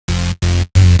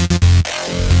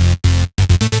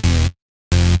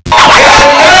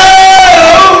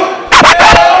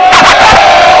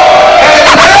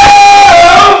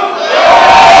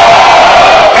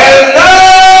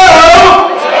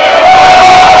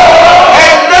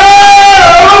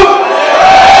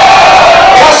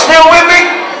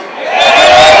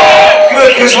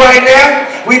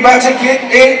about to get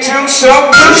into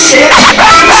some new shit.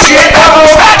 New shit,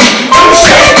 new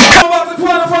shit. Know about the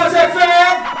Quantum Project,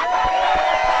 fam?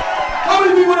 How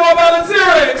many people know about the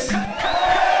T-Rex?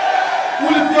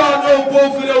 Well, if y'all know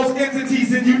both of those entities,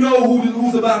 then you know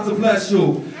who's about to bless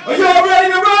you. Are y'all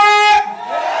ready to ride?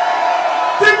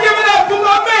 Then give it up for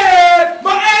my man,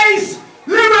 my ace,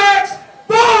 Lyrics,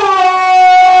 Boy!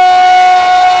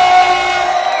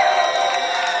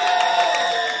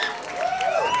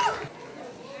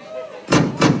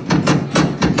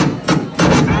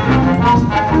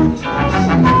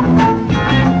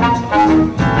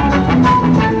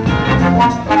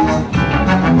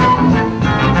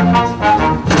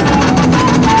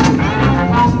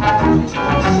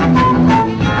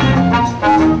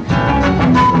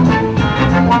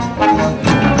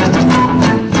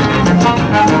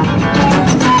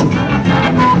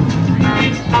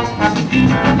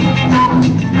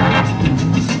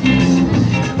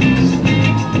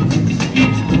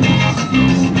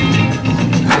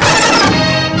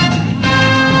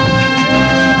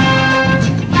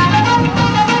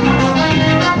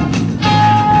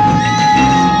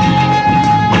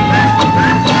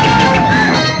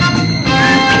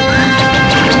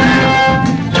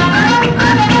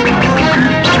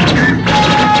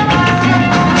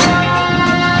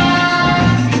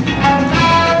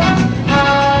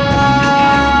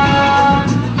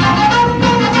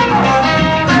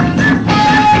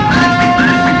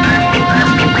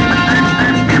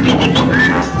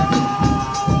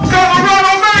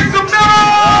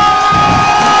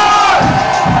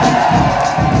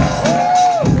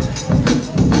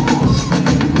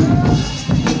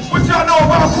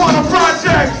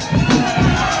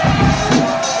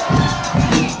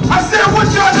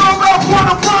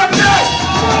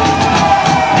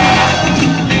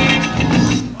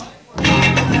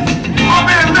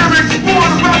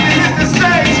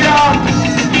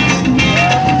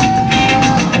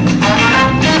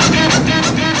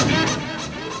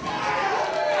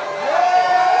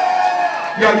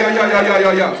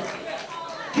 Yo.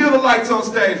 Kill the lights on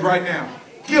stage right now.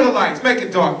 Kill the lights. Make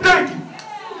it dark. Thank you.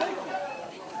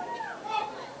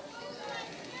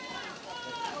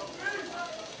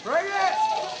 Bring it.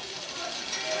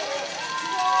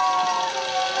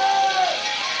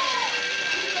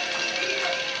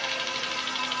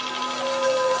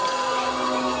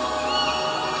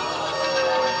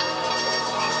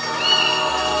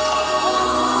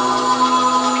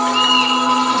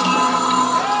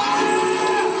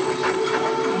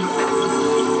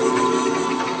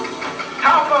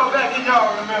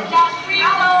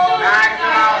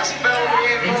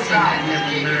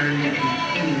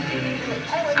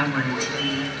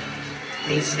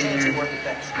 They said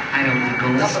I only go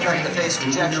astray,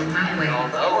 I know my way.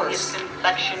 Although his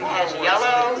complexion has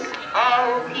yellow,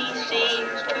 oh, he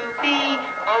seems to be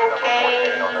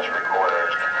okay. On this recorder,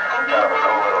 kind of a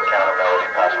cool little counter melody,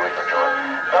 possibly for Joy.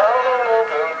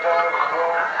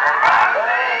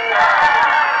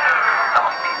 How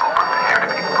many people prepare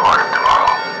to be part of tomorrow?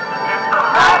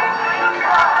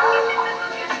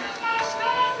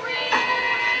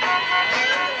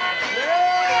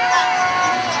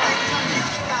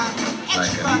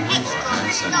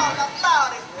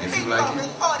 If you like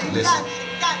it, listen.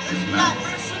 If not,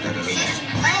 let it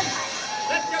alone.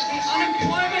 Let there be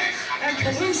unemployment and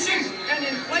pollution and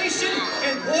inflation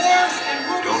and wars and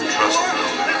rumors of war.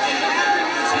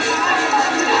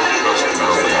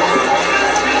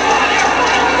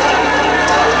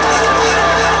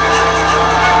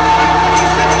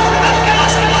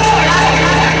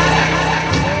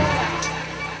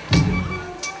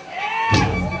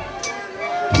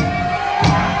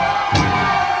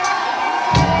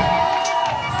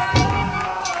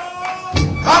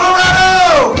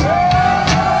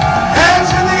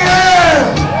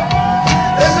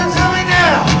 Listen to me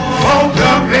now. Woke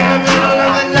up in the middle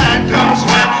of the night, come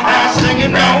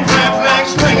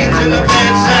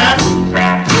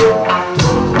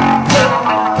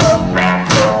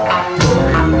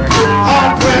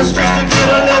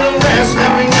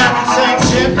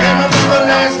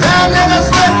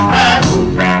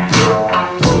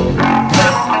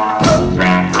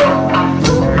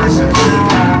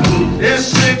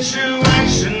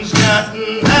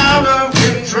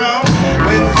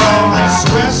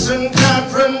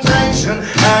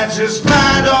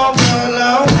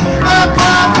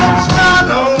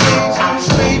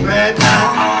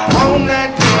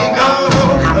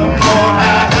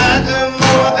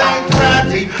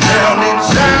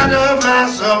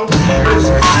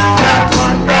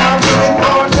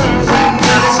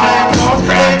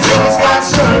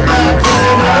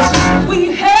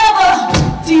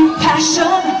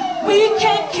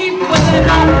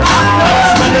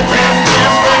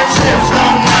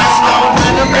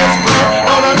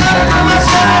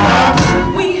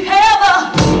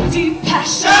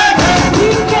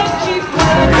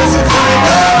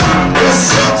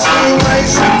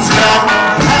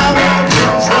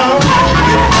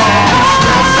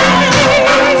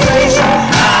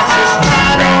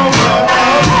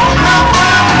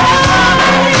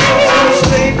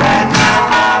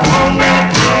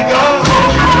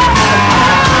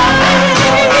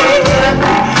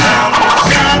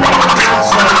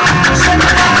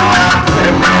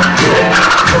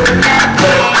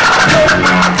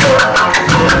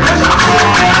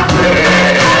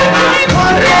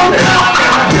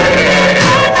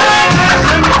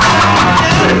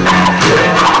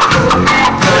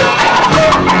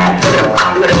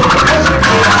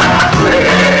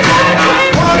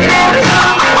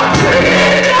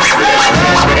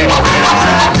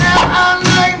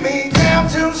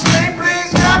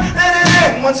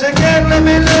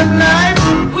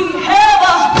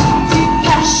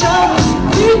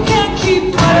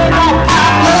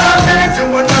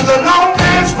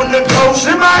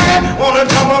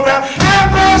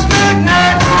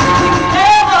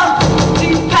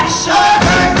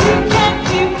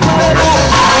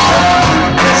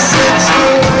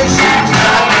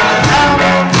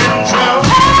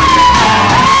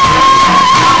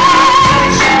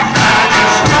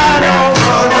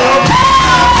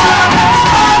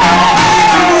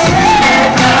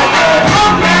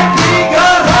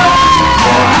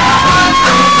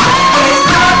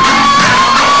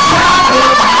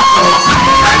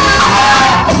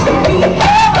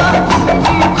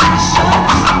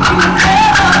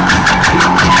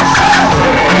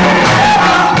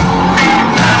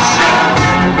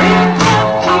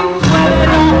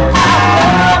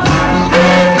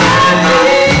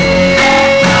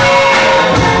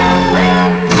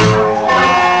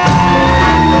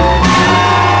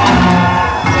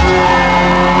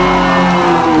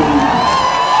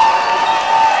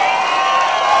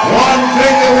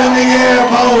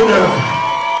Boulder.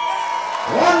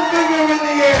 One finger in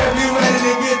the air if you ready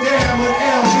to get down with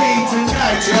LB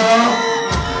tonight, y'all.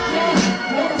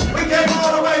 We came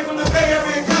all the way from the Bay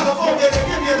Area, California to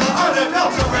give you the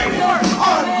unadulterated,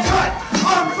 uncut,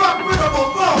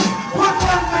 unfuckwittable flow. Put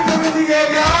one finger in the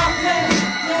air, y'all.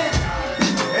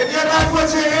 If you like what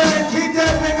you're hearing, keep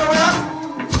that finger up.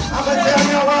 I'ma tell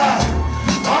you why.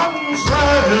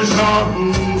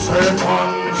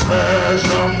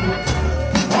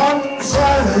 One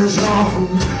session,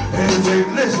 and they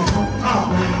listen.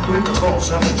 With the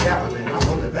boss of the cabinet, I'm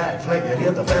on the back, fling it,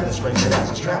 hear the feathers ring, it as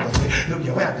a strapping. Look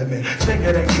your abdomen, think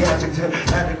it ain't the adjective,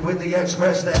 adequately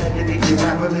express the agony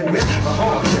rapidly with a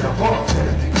hard hit, a ball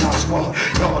hit, y'all squad,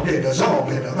 y'all niggas all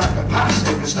been like a pie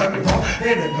stick, a stucky ball,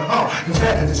 in it,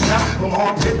 competitors now, I'm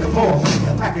all hit the ball,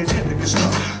 like an indigo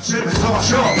stuff, simmons all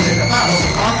sharp, in the bottle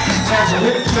of as a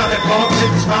hit, shot that ball, hit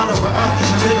the spinal of the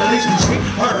Middle East street,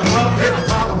 heard of love, hit the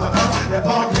bottom of that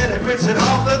ball, hit it, rinse it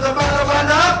off to the bottom of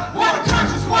love. One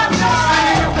conscious, one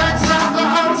conscious. Backs out the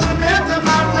house and hit the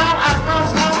mountain. I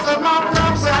cross out the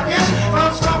mountain, side in.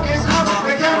 Most focus out.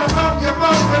 We can't funk your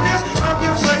bones for this. Funk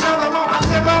you say another more. I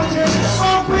live on it.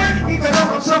 Funk quick, even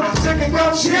though I'm so sick of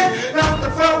your shit. Not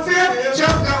the full fear.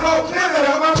 Jump the whole clip of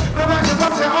the road. No matter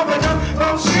what you open up.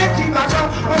 Don't shit, keep my go.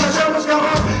 On the shoulders go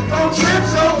up. Don't trip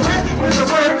so quick. With the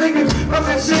word thinking,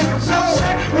 nothing sick. So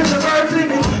sick. With the word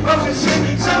thinking, nothing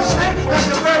sick. So sick. Like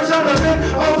the birds on the lip.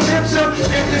 Oh, hips up. If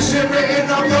this shit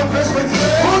written on your Christmas.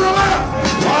 Hold them up.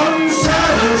 One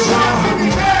session.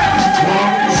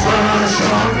 One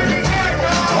session.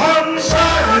 One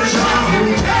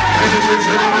session. And if it's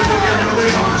anyone who can do the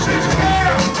opposite.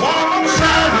 One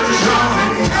session.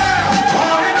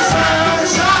 One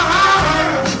session.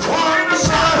 One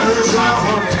session.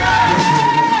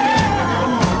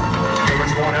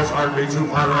 Heartbeat, two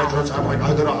fire electrodes, I'm like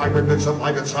either a hybrid mix of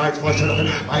like sides, flush it up,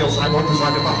 side one for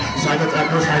side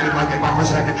attacker, side in like a per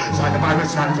second, side of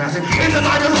virus, side fasting, it's a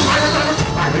side of the fire attacker,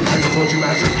 I told you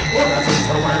last year, or that's just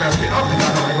for why I'm asking, up and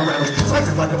down, I'm around,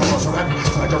 slice it like a muscle, so I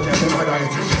don't get it, I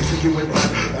stick you with blood,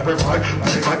 every fight, I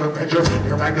think like a picture,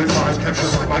 your magnet flies,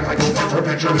 captures like I don't want your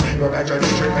picture, your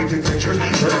imagination painting pictures,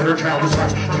 your inner child is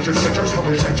facts, pictures,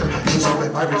 publish picture, it's all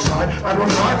in my side, I don't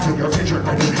lie to your picture,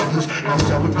 I didn't have this, I was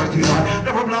out with my teeth on,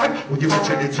 never blind. When you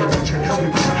mention it's your mention, it's me.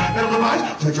 Never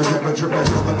mind, take your temperature,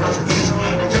 measures the presentation.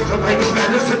 Take the pain of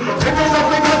medicine, take your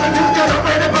something else and you get it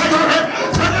made it by your head.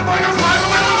 Send it by your smile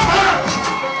when it's fire.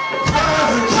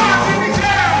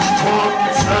 One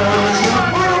session,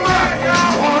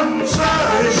 one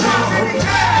session.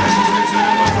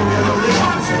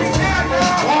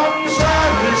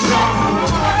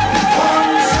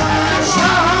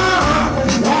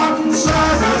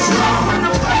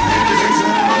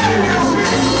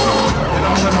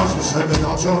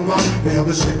 Be able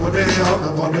to sleep one day out, the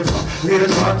one that's he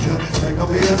is rock you, take a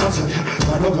beer, I'll tell you,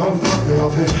 I don't come fuck me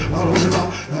off it, I'll hold it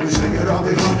up, let me sing it, I'll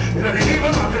be fun, you don't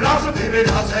even want it, also baby,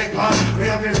 I'll take part, we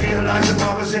have to realize the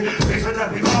prophecy, things that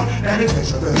we want, and it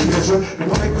takes a very measure, you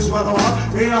want to make me swallow up,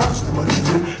 we are just the money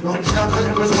to, don't stop, cause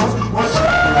it was once, what's up,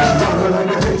 like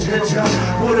a bitch, hit ya,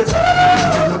 put it up,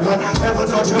 the gun, never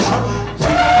touch your heart,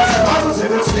 if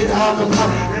it's the out of blood,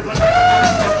 if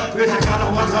it's a kind of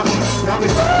what's up, now we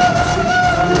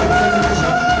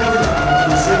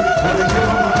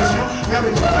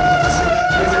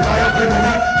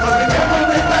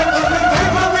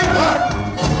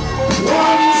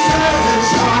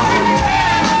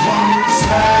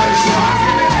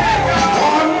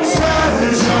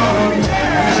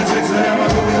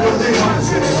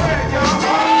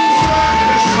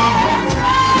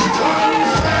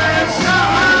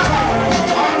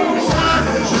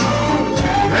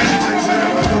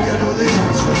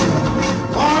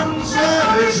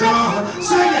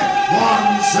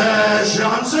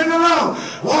sing along.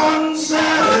 One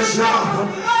session.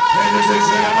 And it's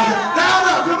down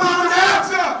up, come on now.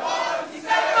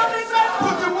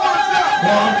 Put your ones up.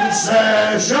 One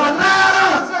session,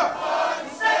 louder.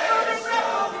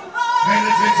 And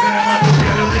it's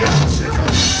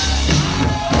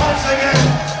once again.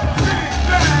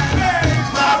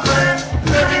 My friend,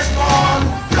 very small.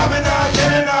 Coming out,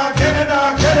 getting out, getting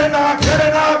out, getting out,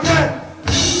 getting out, getting.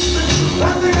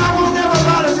 One thing I will never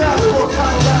apologize for,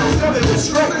 Colorado, coming with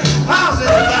straight,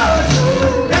 positive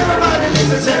vibes. Everybody needs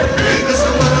to say, hey, this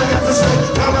is what I got to say.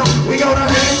 Come on, we gonna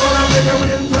hang on our bigger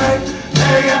in play.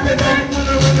 Day after day,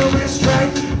 with the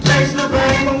restraint. Makes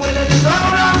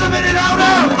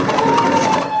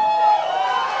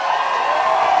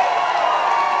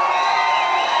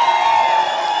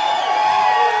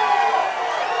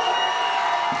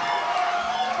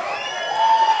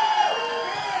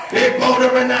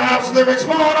house, lyrics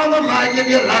born on the mic. If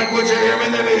you like what you hear,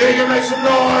 and let me hear you make some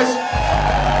noise.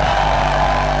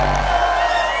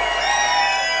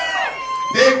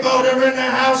 Big Boulder in the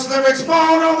house, lyrics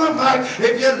born on the mic.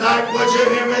 If you like what you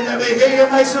hear, and let me hear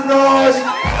you make some noise.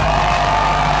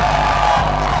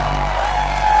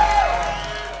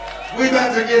 We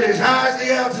about to get as high as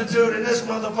the altitude in this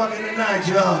motherfucker tonight,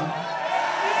 y'all.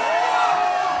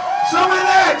 So with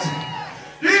that,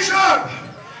 D-Sharp,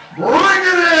 bring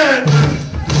it in.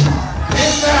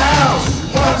 In the house,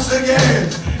 once again.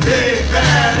 Big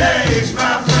bad age,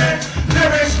 my friend.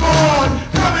 Lyrics born,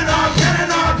 coming on,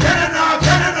 getting on, getting on,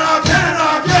 getting on, getting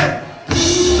on, get.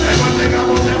 And one thing I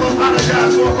will never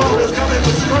apologize for, voters coming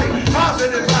with straight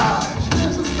positive vibes.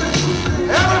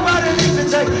 Everybody needs to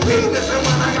take heed. Listen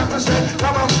when I got to say,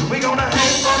 come on, we gonna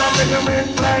hang for the ringer in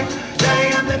flame.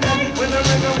 Day after day, when the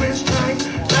ringer is trained.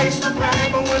 Face the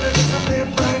pain, but when it is a thin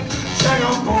brain. Stay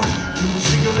on point, you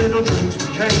see your little dreams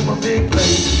became a big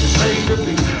blaze. You slave the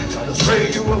beat, try to stray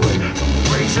you away from the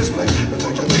gracious place. The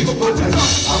way your beats put down.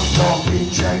 I'm talking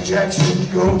Jaysun,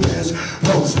 Gomez.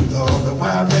 Most of the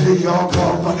wild lady y'all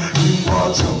call, but you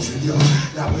are chosen, yo.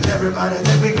 Now with everybody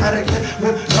that we gotta get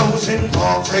with those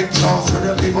involved, take charge for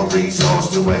the people,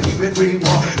 resource to a even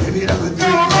reward. If you ever three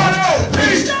cards,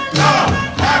 peace, love,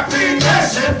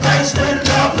 happiness, and face with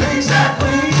love, please that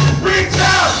please reach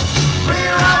out,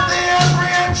 clear out the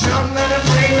apprehension, let it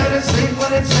breathe, let it sleep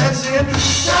when it sets in.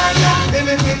 Stand up if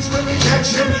it meets with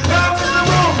rejection. Love is the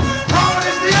room, home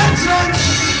is the entrance.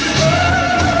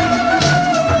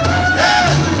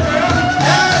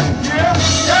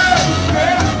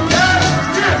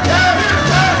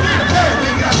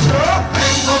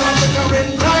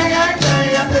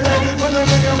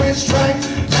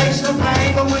 Strength takes the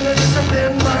pain, but when the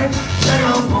discipline brain, stay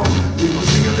on point. People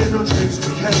see your little tricks,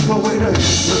 we can't go away to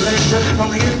isolation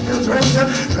from the infiltration.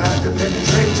 Try to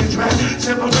penetrate you, try to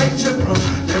separate you from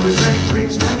there is a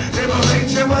dreams, man.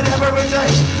 Liberate you, whatever it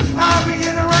takes. I'll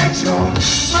reiterate your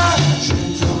my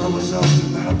actions are a result of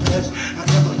my past. I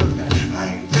never look back,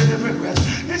 I ain't feeling regrets.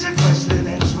 It's a question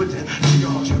that ends with it.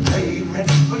 Beyond your pay rent,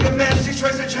 for your message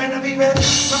trace a chain to be read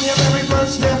from your very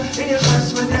first step in your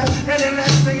last with that, and then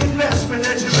that's the investment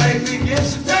that your baby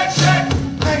gets. That check,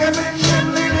 I have been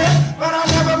gently lit, but I'll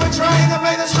never betray the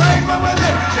way the straight from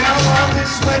within. Now while this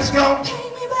sweat's gone,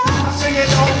 I'm singing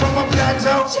home from a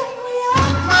plateau.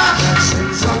 My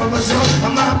actions are a result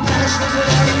of my passions and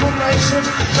aspirations.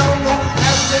 No more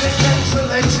abstinent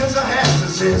cancellations or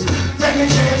absences. Taking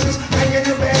chances, making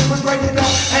advances, was breaking up.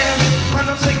 And when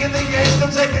I'm singing the anthem,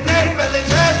 taking name and the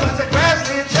jazz, but the grass,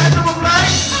 the intangible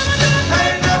flame.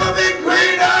 Ain't never been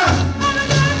greener,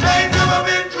 ain't never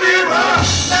been clearer.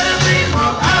 Let it be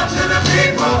from out to the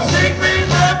people. Sing green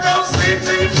love, don't sleep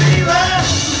till you feel it.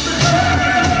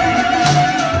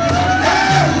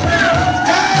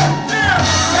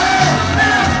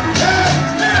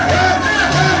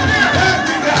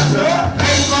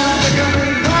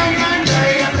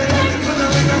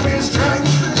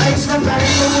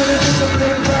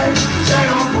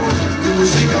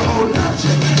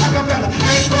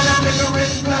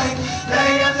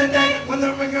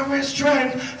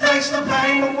 Face the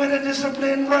pain, but with a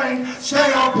disciplined brain,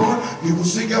 stay on board, you will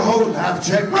see your whole life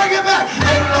check. Bring it back!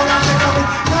 Ain't no nothing coming,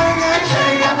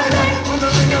 day after day, when the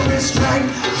ringer is strained.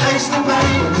 Face the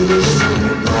pain, but with a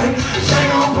disciplined brain, stay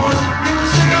on board, you will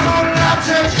see your whole life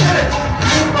check. Get it!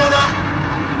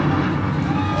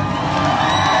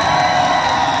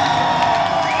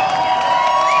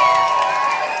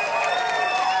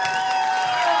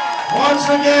 Once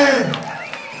again,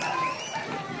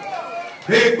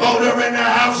 Big Boulder in the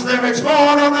house, lyrics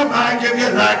born on the mic. If you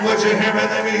like what you hear,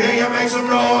 let me hear you make some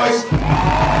noise.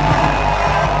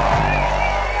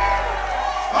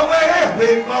 Over here,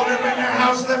 Big Boulder in the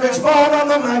house, lyrics born on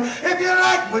the mic. If you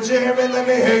like what you hear, let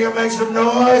me hear you make some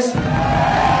noise.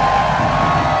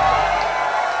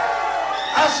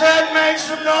 I said make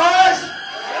some noise.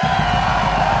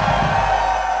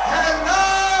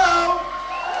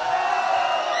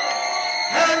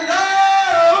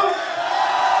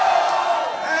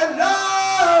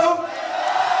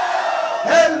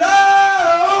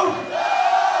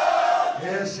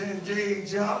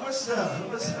 What's up?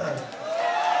 What's up?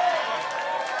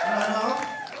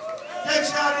 In case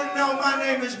y'all didn't know, my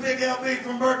name is Big LB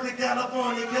from Berkeley,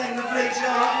 California. Came to meet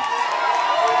y'all.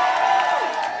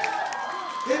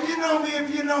 If you know me, if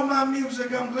you know my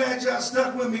music, I'm glad y'all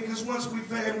stuck with me, because once we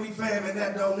fam, and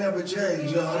that don't never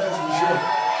change, y'all. That's for sure.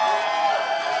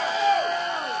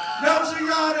 Those of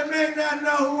y'all that may not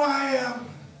know who I am,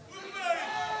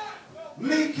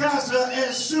 me, Casa,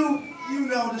 and Soup, you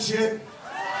know the shit.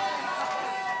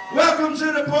 Welcome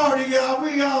to the party, y'all.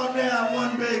 We all now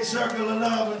one big circle of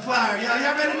love and fire. Y'all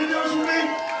ready to do this with me?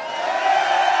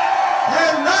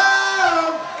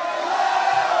 Hello!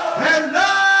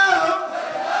 Hello!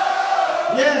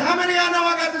 Yeah, how many of y'all know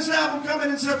I got this album coming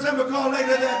in September called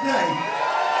Later That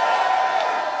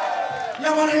Day?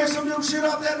 Y'all want to hear some new shit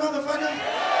off that motherfucker?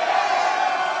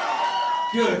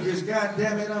 Good, because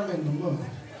goddammit, I'm in the mood.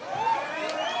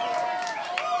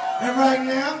 And right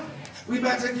now, we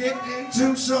about to get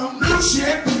into some new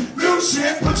shit,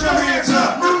 put your hands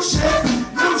up. New shit,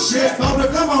 Boulder,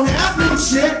 come on now. New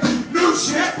shit,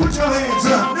 put your hands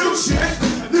up. New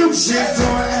shit, throw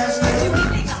your ass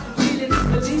down.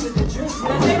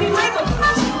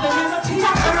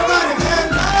 Everybody,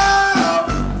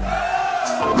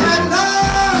 hello.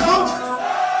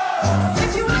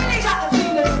 If you really got the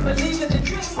feeling, believe in the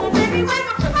dream, well, baby, wake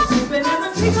up from the sleeping and the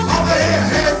dream. Over here,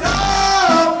 hello.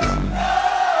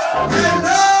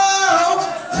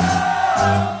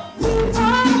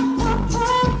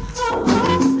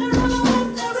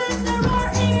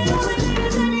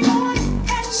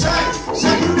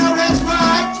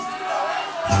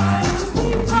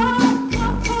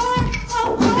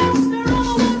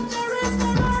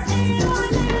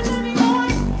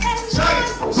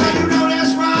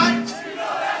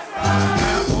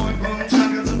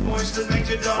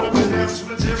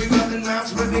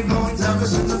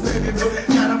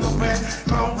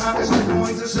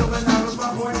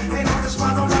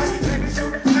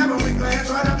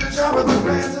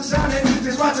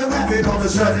 All of a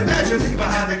sudden, imagine me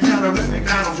behind the counter at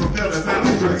McDonald's or building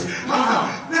family drink.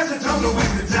 That's a total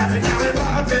waste of time. And now if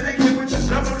I've been to get with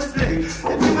yourself on the day. If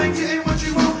you ain't getting what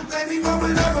you want, maybe bump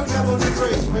it up a couple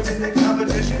degrees. Winning the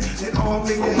competition, and all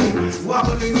me and him.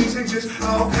 Wobbling these inches,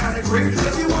 all kind of great.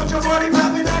 If you want your body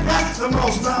popping, I got the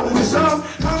most popping song.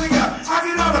 Hurry up, I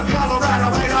get on the Colorado,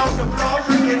 right off the floor,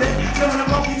 drinking it. Doing the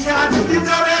monkey kind, you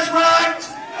know that's right.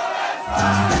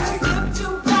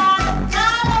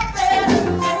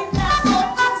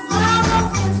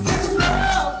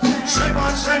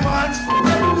 Say what? Say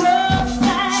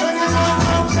it one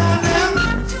more time now.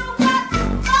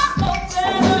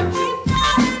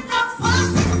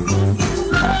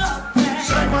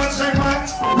 Say what?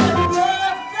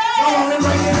 Come on and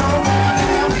bring it on now.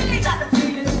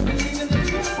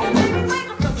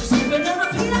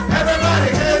 Everybody,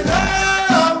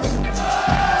 hello!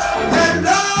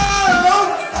 Hello!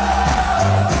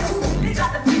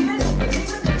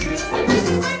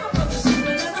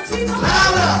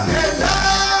 Louder!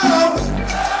 Hello!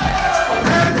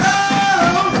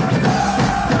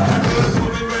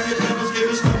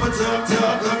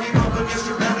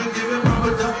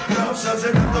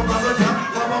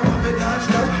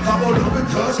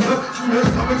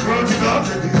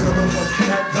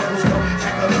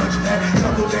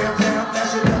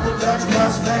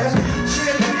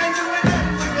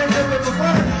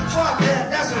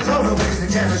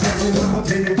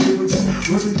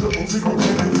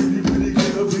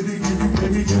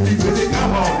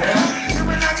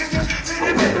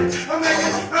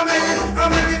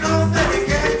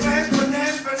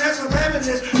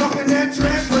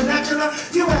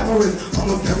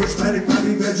 Charismatic,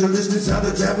 mighty evangelist, this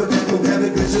other tabernacle,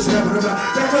 habit, bitches, never about.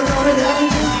 Never gonna have you.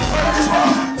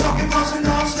 Talking bossing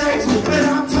off stage, but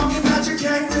I'm talking about you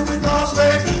can't do with all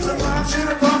slaves. The rhyme should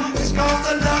have gone, it's called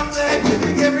the love thing.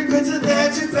 Giving every bit of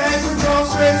that to bang with all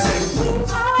straight.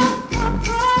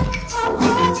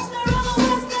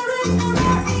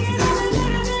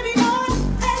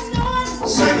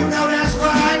 So you know that's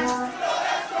right.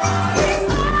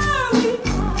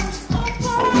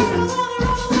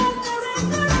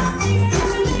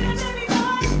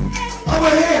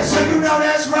 Over here, so you know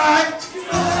that's right.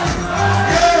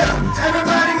 Yeah,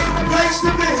 everybody get the place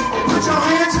to be. Put your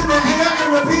hands in the air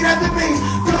and repeat after me.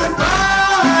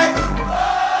 Goodbye.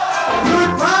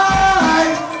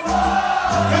 Goodbye.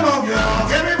 Come on, y'all.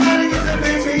 Everybody get the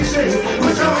BBC.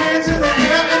 Put your hands in the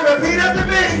air and repeat after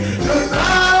me.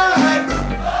 Goodbye.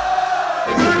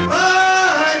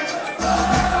 Goodbye.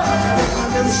 My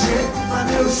new shit, my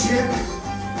new shit.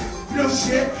 New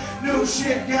shit. New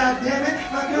shit, goddammit,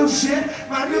 my new shit,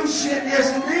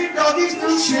 yes indeed, doggies,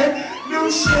 new shit,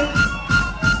 new shit.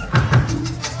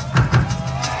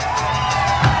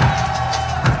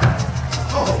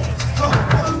 Oh,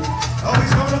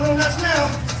 he's going a little nuts now.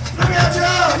 Look out,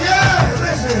 y'all, yeah,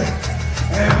 listen.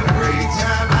 Every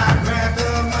time I grab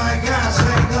the mic, I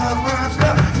say the rhymes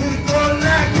stuff. People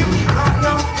like you don't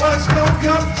know what's gonna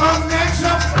come up next.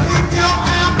 So keep your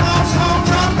elbows on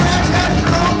the next head.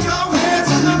 Hold your hands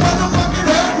in the motherfucking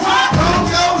head. Hold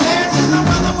your hands in the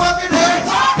motherfucking head.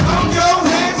 Hold your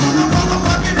hands in the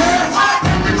motherfucking head.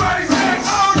 Everybody say,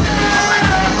 oh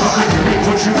yeah!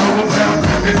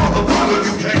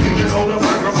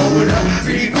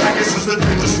 Feed packets was the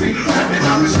thing to speak. And then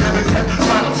I was having that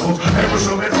final holes. Ever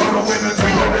so many other women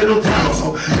drink a little down.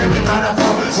 So every night I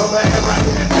fall over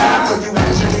every time when you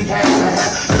actually had to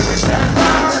have. Every step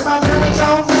down in my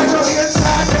baritone, gradually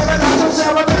inside. Every night I'm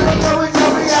seven, never going to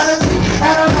reality.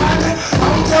 And I'm hiding.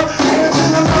 Hold your hands in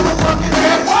the motherfucking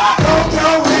air. Hold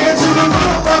your hands in the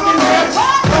motherfucking air.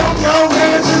 Hold your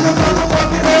hands in the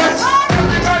motherfucking air.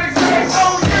 Everybody say,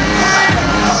 oh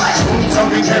yeah!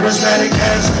 Talking charismatic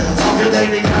ass. Talking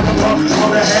lady, I'm a bump on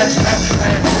the hashtag.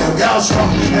 And y'all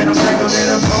strong. And I'm tangled in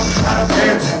a bump. I don't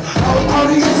care to. All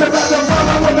the years about the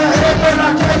follow with my head, but I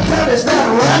can't tell it's not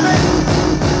rapping.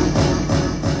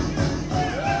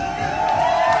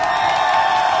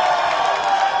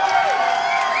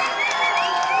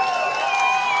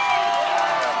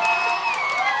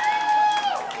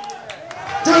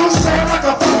 Don't sound like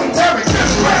a fucking terror,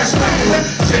 just crash back.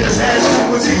 Shit is ass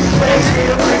with these crazy,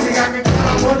 crazy. I can count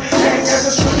on one hand as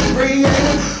a shooting creator.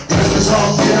 Rest is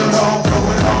all get along,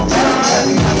 going on down.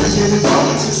 Happy not to get it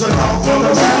wrong. It's a long for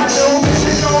the ride, no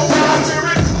mission, no ride,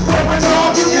 spirit. Going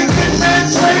on, you can get mad,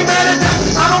 sway mad at that.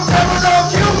 I don't care what all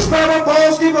you sparrow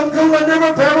balls, keep them cool and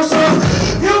never parasol.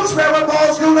 You sparrow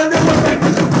balls, cool and never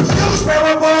parasol. You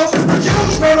sparrow balls, you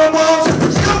sparrow balls.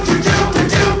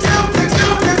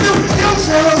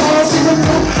 Cereballs, even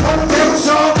though I'm a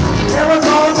parasol.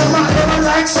 Paragon with my ever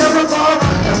like cerebral.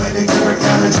 And when they never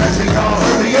got a traffic, y'all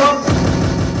hurry up.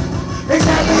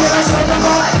 Exactly what I said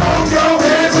about. Hold your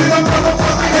hands in the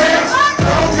motherfucking air.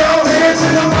 Hold your hands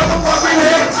in the motherfucking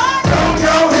air. Hold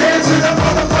your hands in the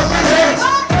motherfucking air.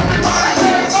 Everybody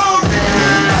say, oh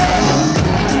yeah!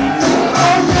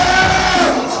 Oh yeah!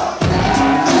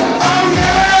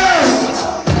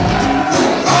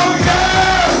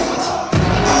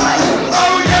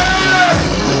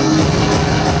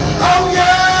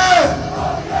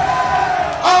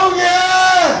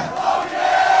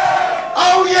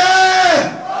 Oh yeah!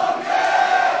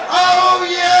 Oh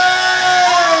yeah!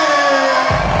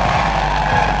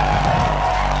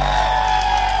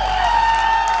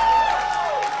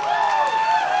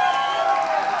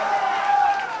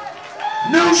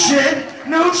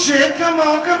 New shit, come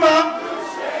on, come on.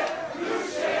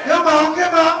 Come on,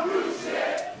 come on.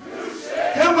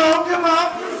 Come on, come on.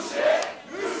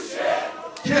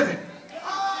 Get it.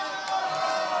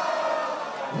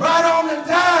 Right on the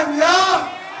dime, y'all.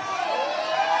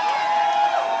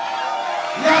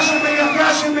 Y'all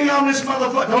should be on this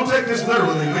motherfucker. Don't take this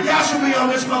literally, but y'all should be on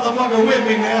this motherfucker with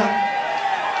me now.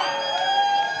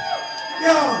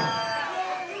 Yo.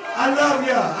 I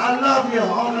love ya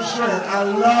on the strength. I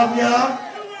love ya.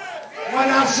 When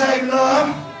I say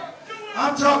love,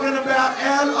 I'm talking about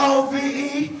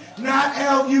L-O-V-E, not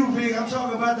L-U-V. I'm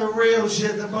talking about the real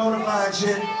shit, the bona fide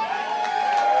shit.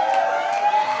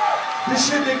 The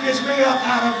shit that gets me up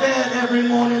out of bed every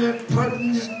morning and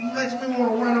just makes me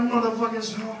want to run a motherfucking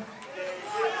song.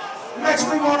 Makes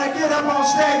me want to get up on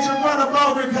stage and run a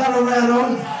Boulder,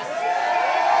 Colorado.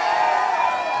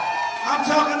 I'm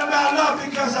talking about love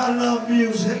because I love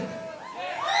music.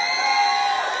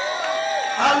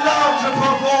 I love to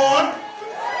perform.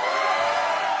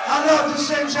 I love to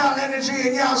send y'all energy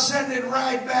and y'all send it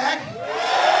right back.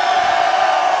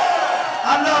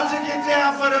 I love to get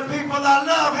down for the people. I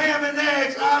love ham and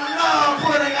eggs. I love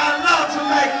pudding. I love to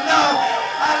make love.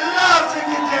 I love to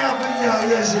get down for y'all.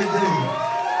 Yes, indeed.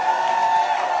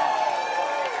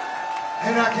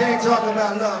 And I can't talk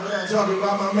about love, but I'm talking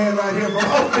about my man right here from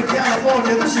Oakland,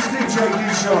 California. This is DJ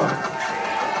D-Sharp.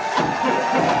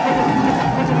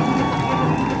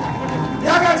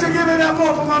 Y'all got to give it up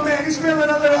more for my man. He's feeling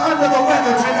a little under the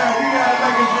weather tonight. You gotta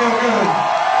make it feel good.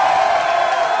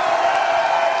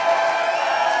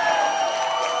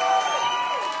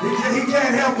 He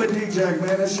can't help but DJ,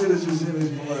 man. That shit is just in his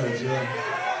blood, yeah.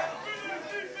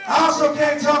 I also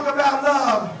can't talk about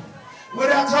love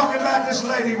without talking about this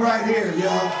lady right here,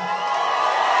 y'all.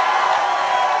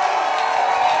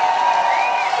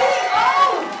 C.O.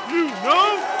 You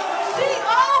know?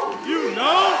 C.O. You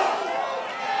know?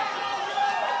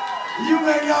 You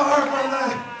may know her from the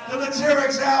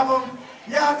Lyrics album.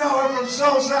 Y'all know her from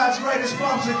Soulside's Greatest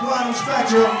Bumps and Quantum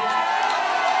Spectrum.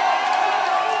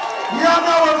 Y'all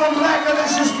know her from Black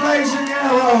Delicious Blazing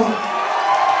Arrow.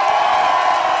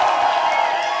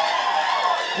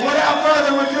 Without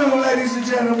further ado, ladies and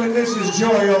gentlemen, this is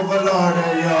Joyo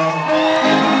Velarde, y'all.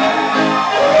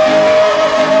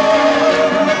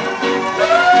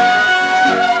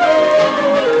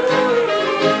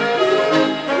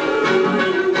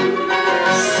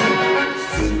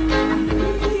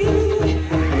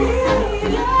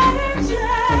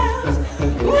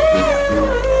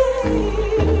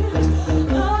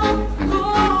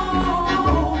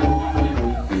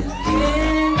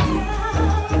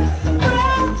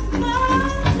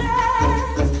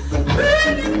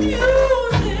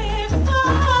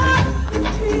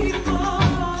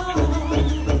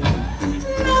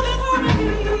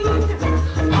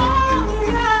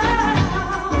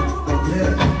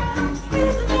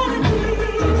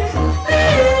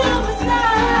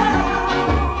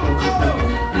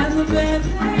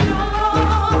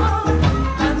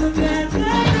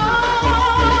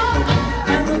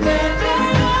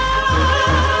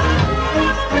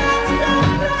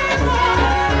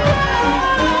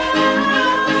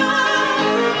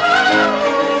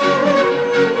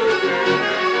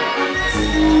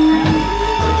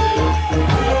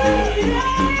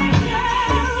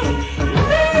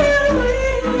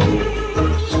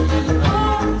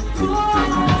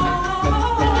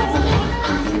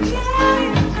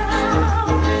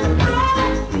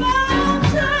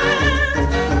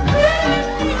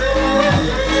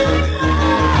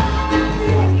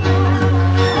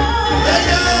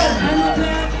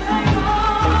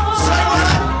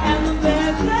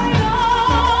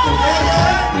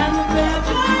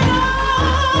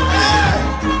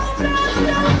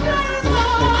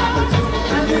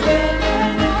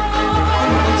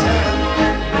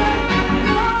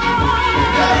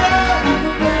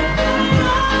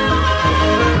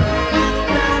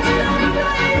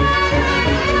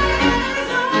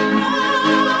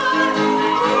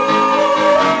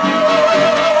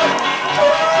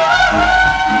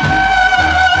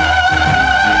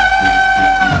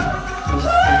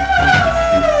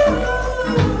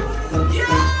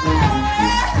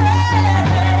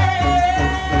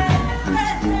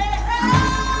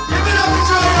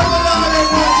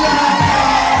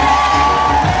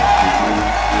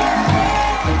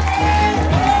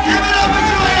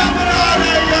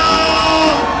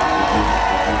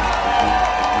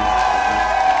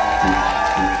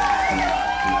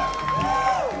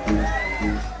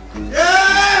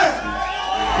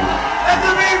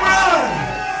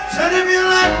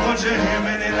 put your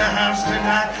hand in the house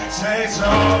tonight. Say it's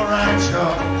alright,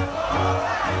 y'all.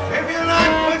 If you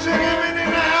like, put your hand in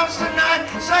the house tonight.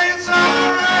 Say it's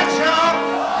alright, y'all.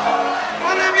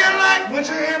 Well, if you like, put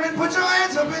your hand in, put your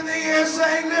hands up in the air,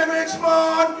 say lyrics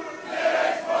born.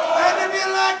 And if you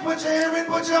like, put your hand in,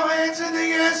 put your hands in the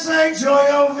air, say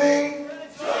Joyo V.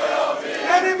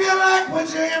 And if you like,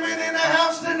 put your hand in the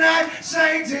house tonight,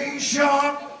 say D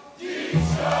sharp.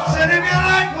 Said if you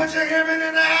like, put your hand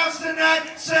in the house tonight,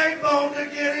 say Boulder,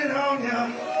 get it on ya.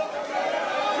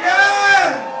 Yeah!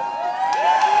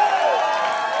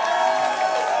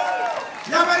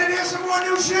 Y'all ready to hear some more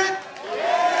new shit?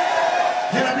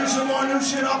 Can I do some more new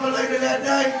shit off of later that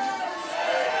day?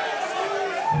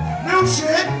 New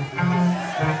shit.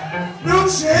 New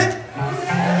shit.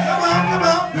 Come on, come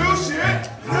on. New shit.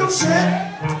 New shit.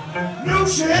 New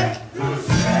shit.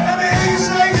 Let me hear you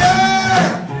say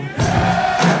yeah.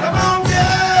 Come on,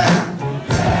 yeah.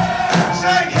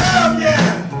 Say hell yeah.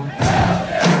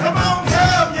 Come on,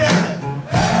 hell yeah.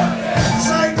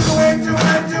 Say do it, do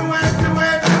it, do it, do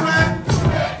it, do it.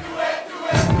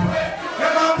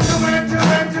 Come on, do it, do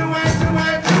it, do it, do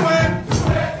it, do it.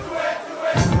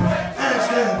 That's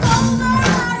good.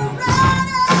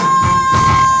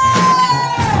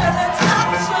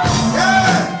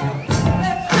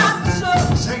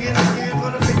 Sing it again for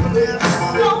the people there.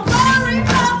 Don't worry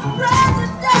about the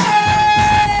president.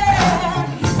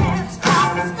 He can't stop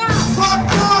the sky. Fuck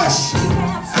Bush! He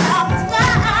can't stop the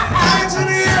sky. Hands in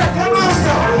the air, come on,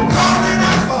 y'all. Calling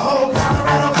out for whole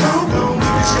Colorado crew. Don't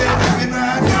leave your shit up in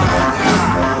night.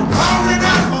 Calling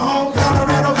out for whole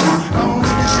Colorado crew. Don't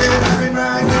leave your shit up in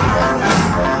night.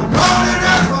 Calling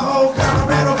out for whole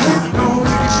Colorado crew. Don't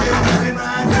leave your shit up in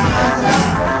night.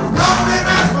 Calling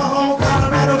out for whole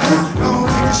Colorado crew. Don't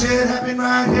leave your shit up in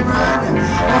night.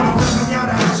 Wanna welcome y'all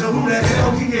to so who the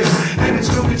hell he is? And it's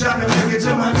good job to make it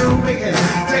to my new biggie.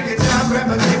 Take your time, grab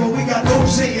a table, we got no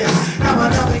singing. Now I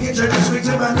know to introduce me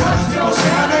to my new people.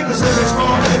 Say I make the lyrics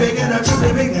more living and I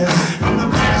truly mean it. From the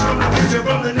past, from the future,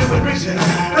 from the new and recent.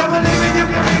 Don't believe it, you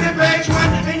can read it, page 1.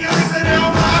 And you link it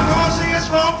on my voice, see it's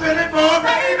more, feel it more,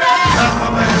 baby. I'm a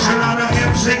passion on a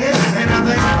him singing. And I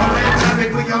think on that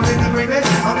topic we all in agreement.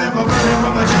 I'm never running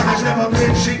from a job that's never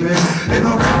been secret. In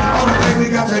the rap, all the way we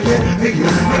got to get bigger.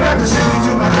 You got to send me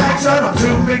to my backside, I'm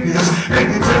two fingers.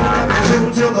 Make it till the tune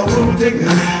till the wound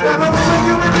diggers. I'm a woman,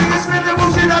 human being, spin the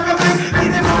moves like a thing.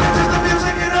 Ain't it moving to the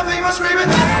music and the thing was screaming.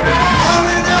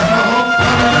 Calling out for hope,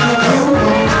 calling out for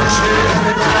hope, shit,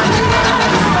 everybody.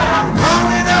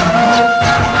 Calling out for hope,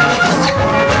 calling out for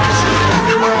hope, shit,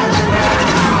 everybody.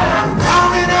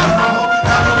 Calling out for hope,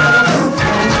 calling out for hope,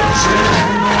 shit,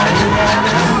 everybody.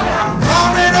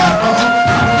 Calling out for hope,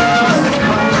 calling out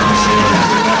for hope, shit,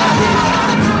 everybody.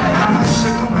 It's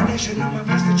a combination of my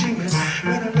best achievements.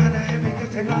 But I'm not a heavy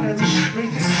gift and not a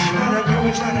breathing. Not a girl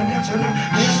trying to naturally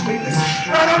miss feelings.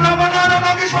 I don't know but not a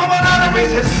monkey's for but not a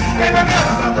reason. They forgot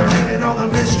about the rain and all the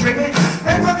mistreatment.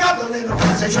 They forgot the little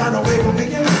ones they trying to wait for me.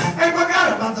 They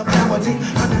forgot about the power deep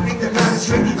underneath the ground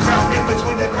street. Crowned in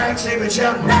between the cracks, they been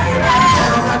shouting. And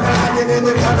I'm not hiding in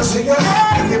the color singer.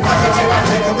 If you're positive, I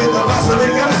take them in the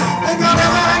Vaseline. They gonna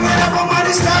never hang it up on when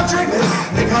they stop drinking.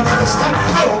 They gonna never stop.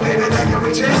 Oh, baby, they can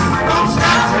reach it. Won't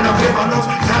stop till I feel my nose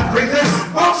stop breathing.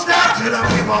 Won't stop till I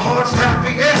feel my heart stop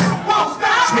beating. Won't stop.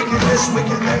 Speaking this,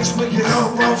 speaking next, speaking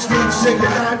on, won't speak, singing,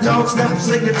 I don't stop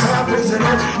singing, time, prison,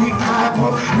 eat high,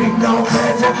 need no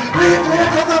platform, leave me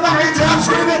from the very top,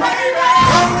 screaming,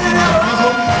 calling out, I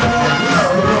hope,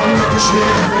 you don't make the shit,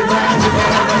 everybody,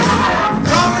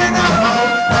 calling out, I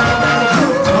hope,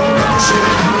 you don't make the shit,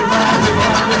 everybody,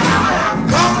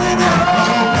 calling out,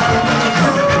 I hope,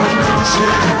 you don't make the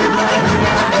shit, everybody,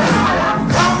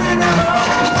 calling out, I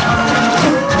hope,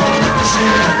 you don't make the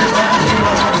shit, everybody.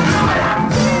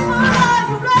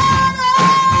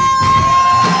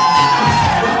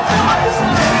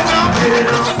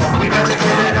 We got to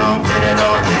get it on, get it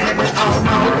on.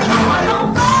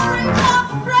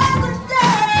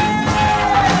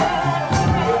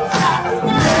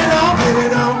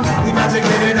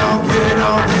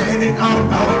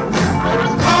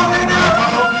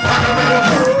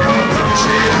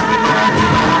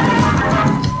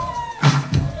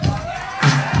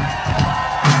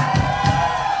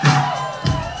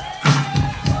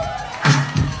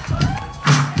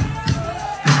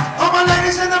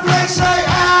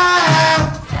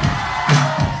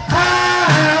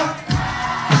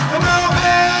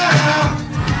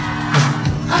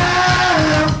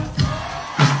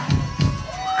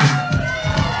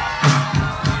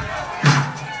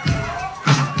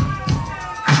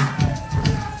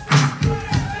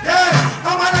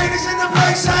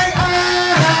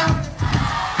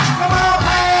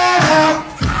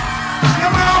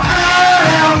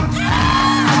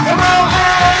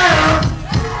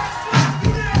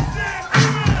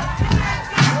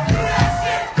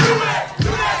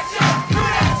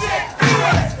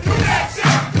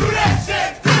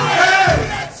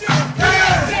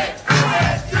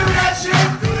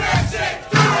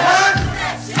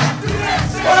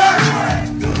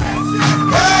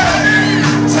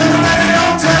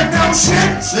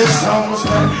 This song was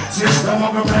like, sister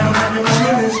walk around like your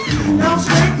woman is. Don't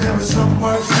speak, there is some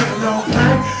words that don't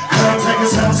play. Girl, take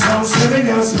us out so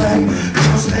seriously.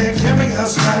 People stay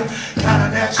curiously.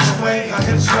 Kinda natural way, I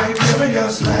hit straight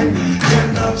curiously.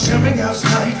 Getting up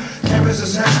curiously. There is a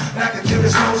sound like the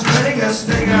cutest, most prettiest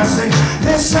thing I see.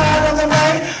 This side of the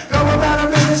way, go about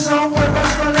a minute, so work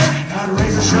us for it. How to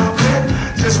raise a sharp kid,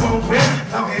 just won't quit.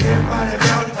 Don't hit everybody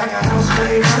down like a house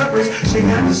made out of bricks. She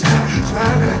got the style,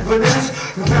 trying for this.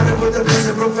 Confounded with the best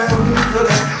and profound for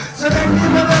that. So they give me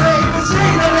the name and see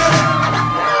the name.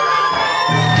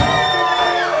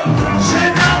 She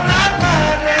don't like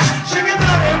madness, she can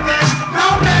do everything.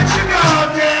 Don't let you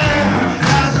go down.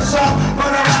 Eyes are soft,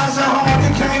 but her eyes are hard.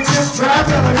 You can't just try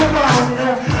till her come on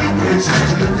now. It's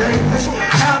change the day,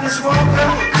 how this walk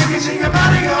girl. You can see your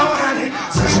body all honey.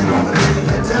 So she gonna leave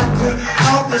the doctor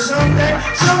off the Sunday.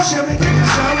 So she'll be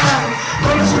kicking somebody.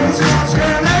 On the streets, boss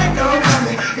girl ain't no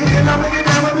money. If you know me, you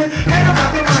know me, ain't about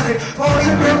the money. Boys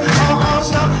and girls, all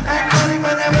stuff, act funny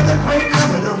whenever the queen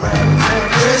coming around.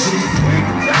 Yeah, she's sweet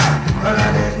and tight, but I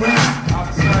didn't run.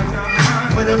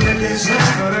 With a minute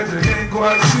slide, but she can't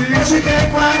quite see. But she can't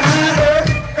quite hide her.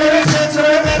 And it's just her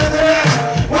better than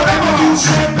that. Whatever you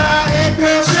send my head,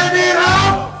 girl, send it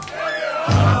home.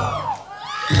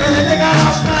 And they think I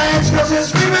lost my edge, cause it's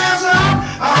females on.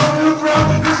 A whole new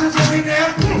throne, listen to me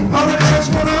now. All the girls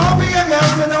wanna all be a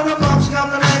girlfriend, on the bumps come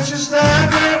to let you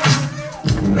stand there.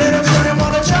 Let them turn and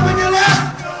wanna jump in your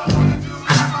lap.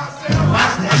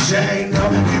 Watch that shit, ain't no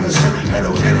give a shit. They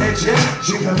don't get that shit,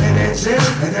 she committed shit,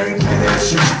 and they ain't pay that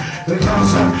shit.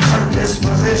 Because of her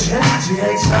disposition, she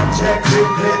ain't subject to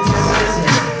criticism.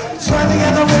 Swirling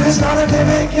at the wind is not a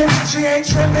mimicking. She ain't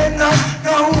tripping, no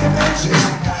images.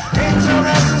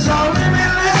 Intolerance is all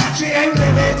limitless. She ain't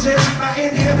limited by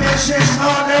inhibitions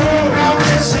or no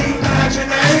boundless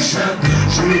imagination.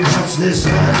 She wants this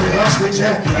man off the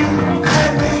jet.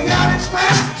 And we got in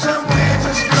space, somewhere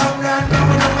just floating and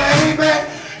going away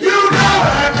back. You know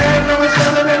I can't know it's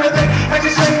other than everything. I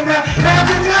just say it now,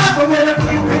 every time. But when the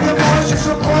boys you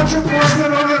support your boys, you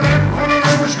know that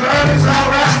which girl is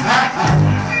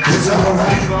alright. It's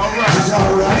alright, it's alright, it's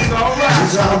alright,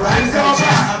 it's alright, it's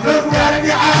alright. Look right in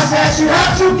your eyes as you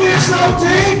have to get so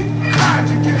deep. How'd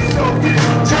you get so deep?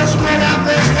 Just when I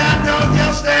think I know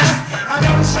just that, I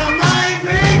know some might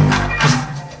be.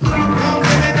 Don't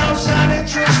give me no sonic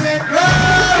treatment, girl.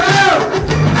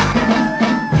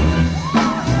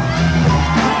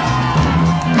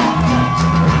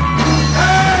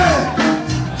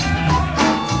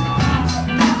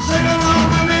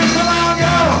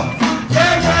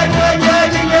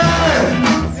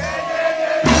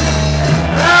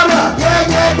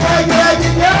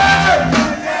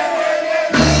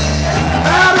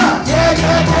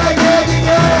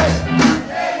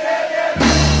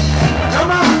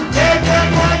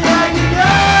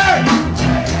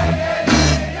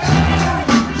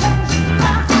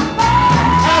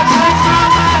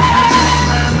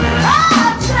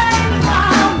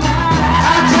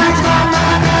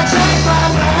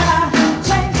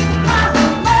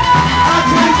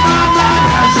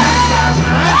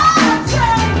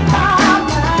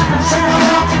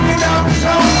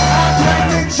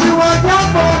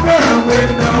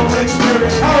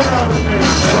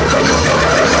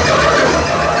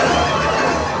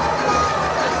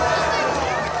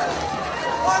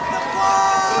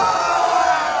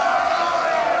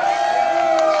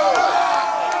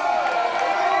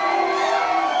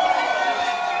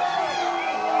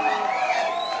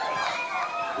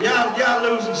 Y'all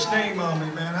losing steam on me,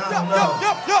 man. I don't know.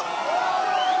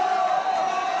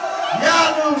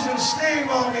 Y'all losing steam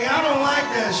on me. I don't like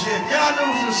that shit. Y'all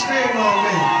losing steam on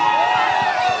me.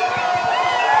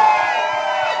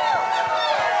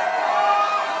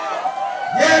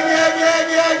 Yeah.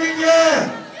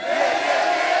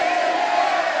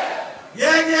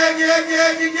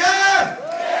 Yeah.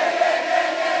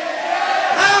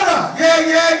 Louder. Yeah.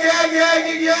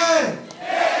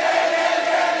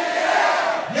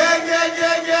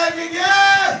 Yeah.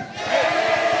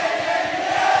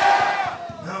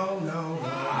 No.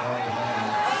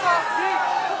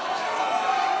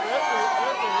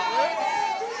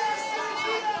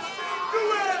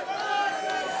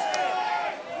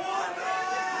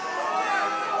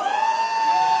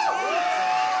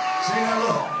 See now,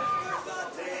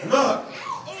 look.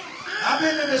 I've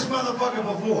been to this motherfucker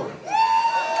before.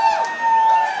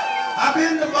 I've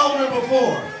been to Boulder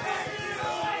before.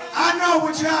 I know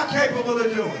what y'all capable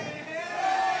of doing.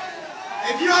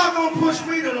 If y'all gonna push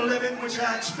me to the limit, which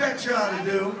I expect y'all to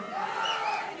do,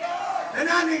 then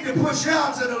I need to push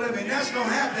y'all to the limit. That's gonna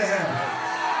have to happen.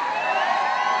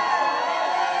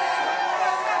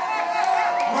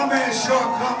 My man Short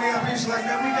called me up, he's like,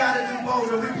 man, we gotta do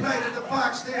Boulder. We played at the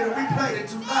Fox Theater, we played at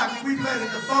Tulaki, we played at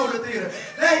the Boulder Theater.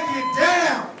 They get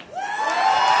down!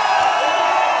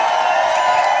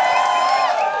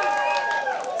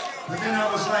 But then I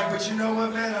was like, but you know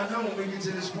what, man? I know when we get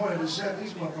to this point of the set,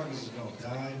 these motherfuckers is gonna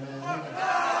die, man.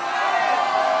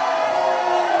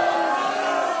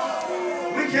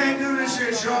 We can't do this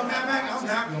shit, Short, man. I'm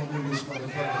not gonna do this,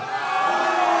 motherfucker.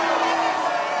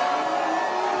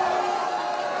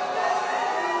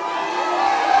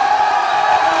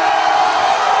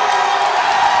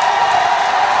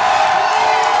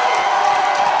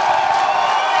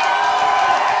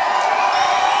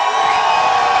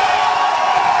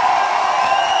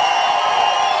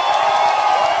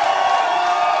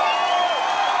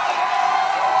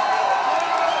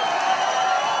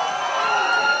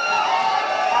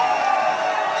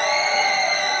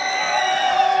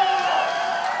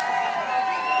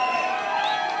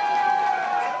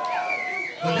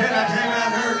 But then I came out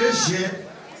and heard this shit.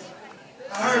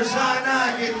 I heard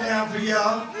Sinai getting down for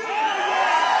y'all.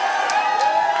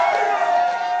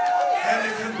 And the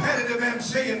competitive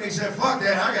MC in me said, fuck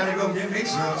that, I gotta go get me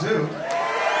some too.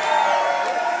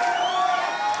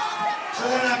 So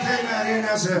then I came out here and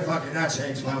I said, fuck it, I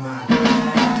changed my mind. I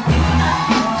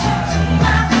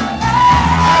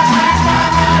changed my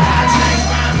mind, I changed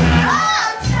my mind.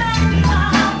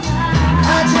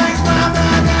 I changed my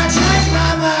mind, I changed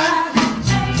my mind.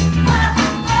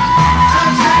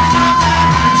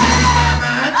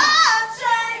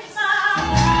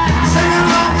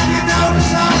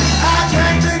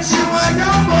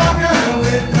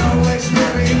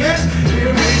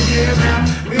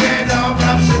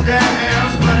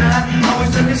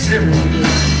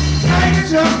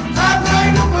 I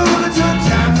played the fool, it took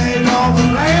time, made all the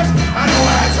plans. I know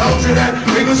I told you that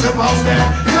we were supposed to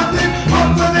have something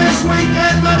up for this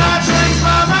weekend, but I changed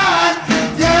my mind,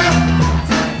 yeah.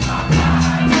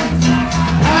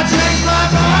 I changed my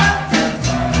mind,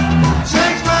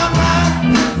 changed my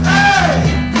mind, hey.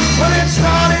 When it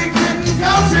started getting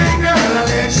cozy, girl, I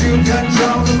let you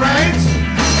control the reins.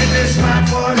 And this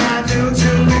might what I do to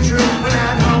be true, but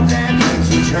I hope that things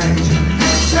will change.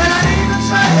 Should I even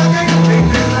say I can't believe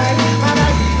it late? But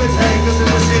I keep it take us in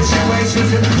the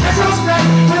situations in retrospect.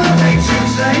 When the things you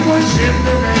say would shift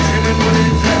direction and put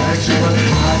it into action. But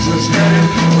I just let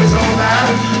it was all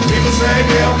out. People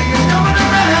say guilty is coming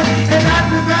around. And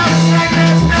I'm about to say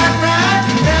that's not right.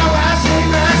 Now I see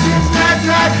my shit's not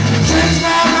right. Change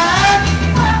my mind.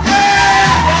 Yeah,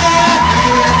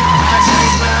 I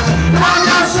changed my mind. Come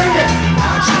on, y'all sing it.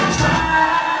 I changed my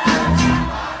mind.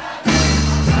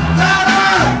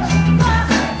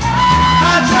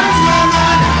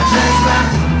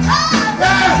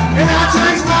 And I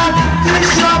changed my dick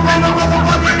shop on the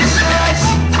motherfucking stage.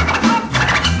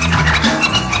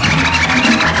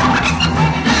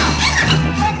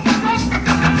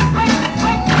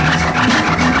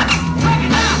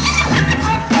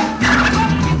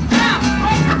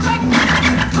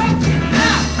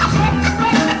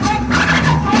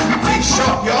 Big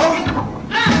shot, yo.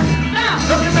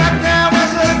 Looking back now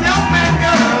as a young man,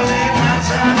 girl, in my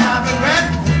time I've regret.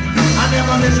 I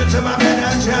never listened to my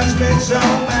better judgment, so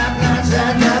my plans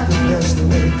had got the best of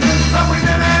me. But we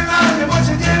never had learned what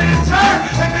you did in turn,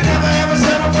 and we never ever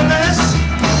settle for less.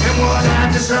 And what I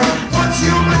deserve, once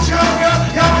you mature, girl,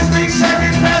 you always be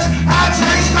second best. I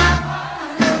changed my,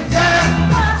 yeah,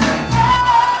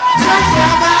 changed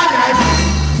my mind,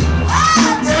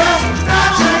 yeah, I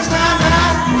changed my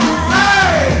mind.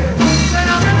 Hey, said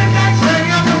I'm in the gang,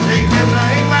 saying I'm completely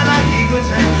lame, but I keep it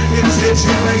in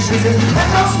situations in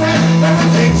retrospect. There were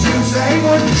things you say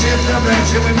would shift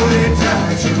direction, we put it into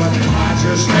action, but I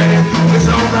just let it, it's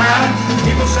alright.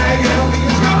 People say guilty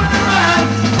is coming around.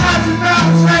 I'm about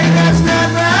to say that's not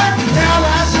right. Now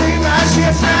I see my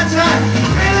shit's not right.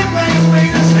 Really brings me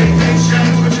to see things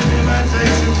change, but you never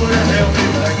take you for a healthy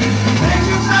back. Things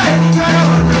you say, try to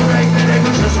underrate that it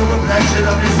was just a reflection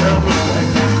of your self-respect.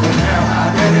 But now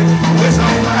I get it, it's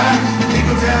alright.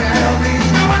 People tell you healthy is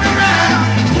coming around.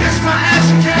 Kiss my ass,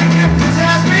 you can't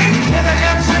hypnotize me. In the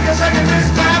MC, cause I can miss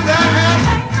my time.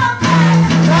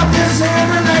 Stop this here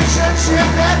relationship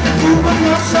that you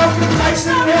become so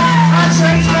complacent with. I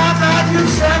changed my mind, you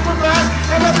sacrifice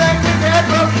everything to get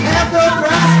from half the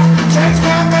price. Change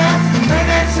my mind,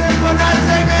 make it simple, not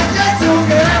take it just too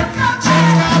good.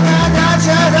 Change my mind, I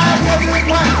tried, I kept it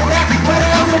quiet for that. What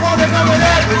the hell you wanna go with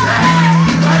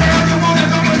advertising? What the hell you wanna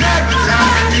go with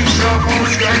advertising? You sure won't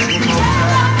scratch me more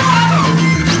time.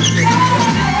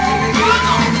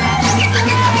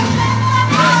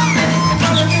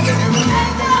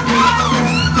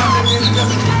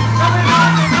 Coming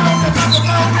on,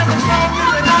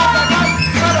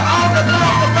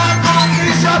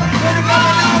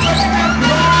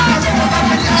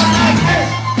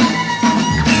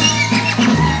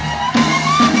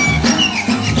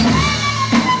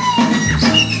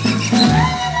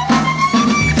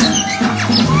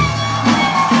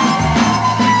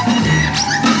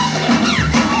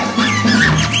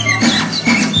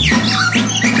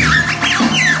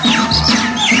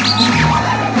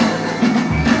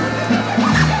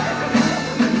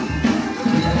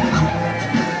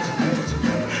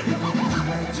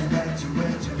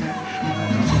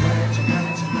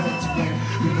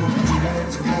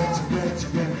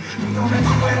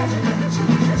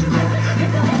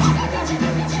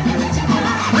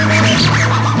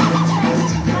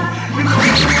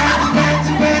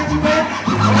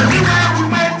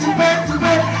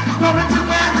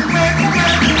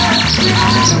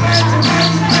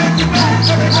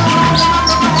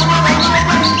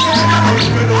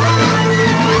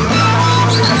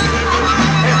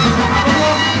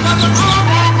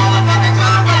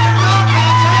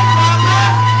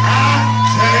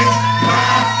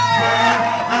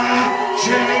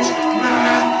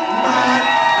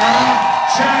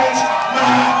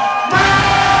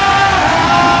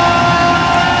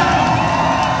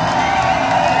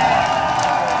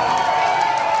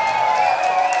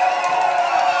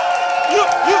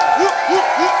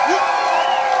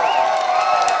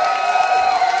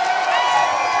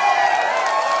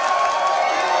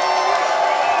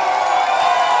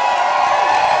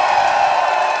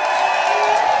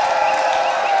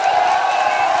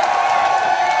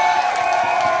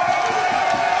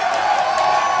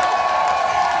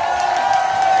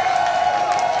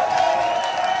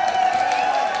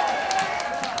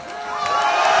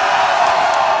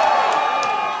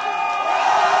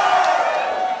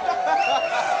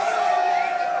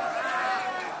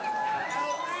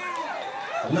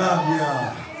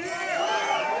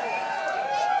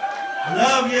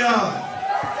 Love y'all.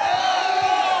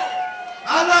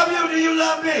 I love you. Do you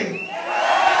love me?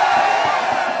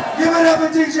 Give it up for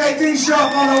DJ D Sharp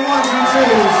on the ones and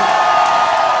twos.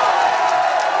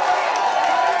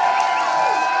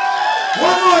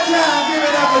 One more time, give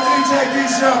it up for DJ D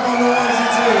Sharp on the ones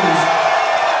and twos.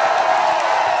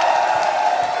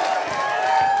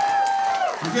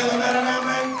 You feeling better now,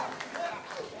 man?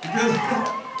 You feeling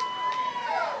better?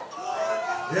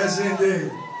 Yes, indeed.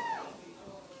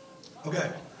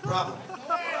 Okay, problem.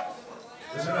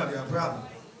 Listen up, y'all, problem.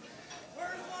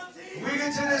 When we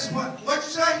get to this point, what'd you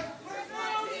say?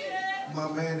 My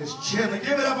man is chilling.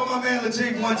 Give it up for my man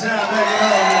Latif one time. Back it on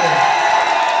there.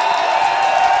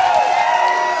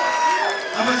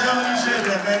 I'm gonna tell him you said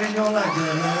that, man. He's gonna like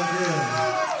that, man.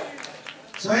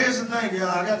 Yeah. So here's the thing, y'all.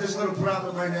 I got this little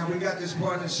problem right now. We got this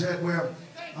part in the set where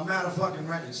I'm out of fucking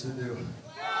records to do.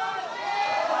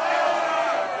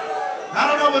 I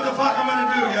don't know what the fuck I'm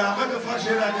gonna do, y'all. What the fuck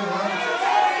should I do, huh?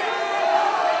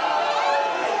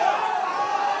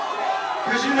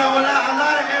 Because you know, a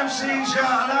lot of MCs,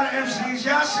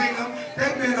 y'all seen them.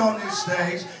 They've been on this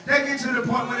stage. They get to the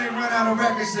point where they run out of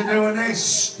records to do and they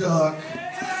stuck.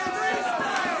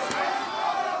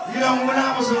 You know, when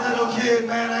I was a little kid,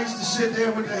 man, I used to sit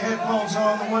there with the headphones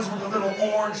on, the ones with the little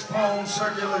orange foam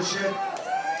circular shit.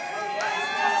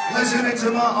 Listening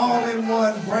to my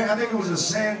all-in-one brand, I think it was a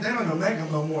San, they don't even make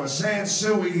them no more, San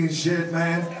Sui and shit,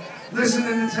 man.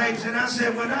 Listening to tapes, and I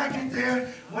said, when I get there,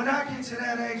 when I get to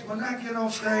that age, when I get on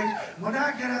stage, when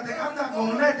I get out there, I'm not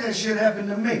gonna let that shit happen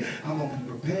to me. I'm gonna be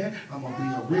prepared, I'm gonna be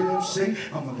a real MC,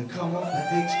 I'm gonna come off the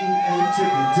H-E-A to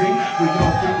the D. We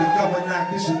gonna keep it going like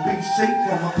this in BC.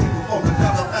 For my people on the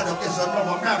Colorado, guess I know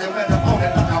I'm out there, man, I'm on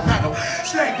it like a rattle.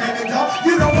 Snake, baby, dog,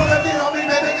 you don't wanna get on me,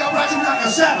 baby, I'll ride you like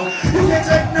a saddle. You can't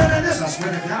take none of this, I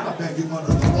swear to God, I bet you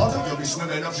under the water, you'll be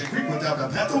swimming up your creek without a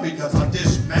paddle, because I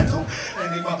dismantle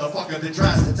any motherfucker that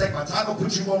tries to take my title,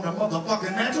 put you on the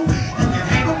motherfucking mantle. You can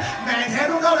handle,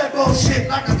 manhandle, all that bullshit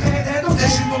like a panhandle.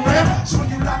 This you around, so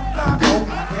you like Blanco.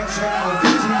 I can't say no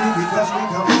TV because we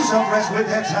come in some rest with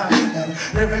that time. And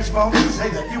lyrics won't say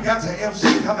that you got to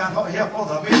MC, come out here for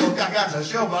the people. I got to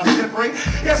show my shit free.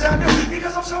 Yes, I do,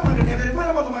 because I'm so independent. When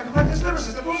I'm on the mic, like this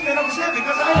lyricist, the rules can't understand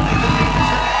because I am independent.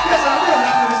 Yes, I'm real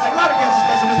optimistic. A lot of guys are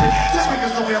pessimistic. Just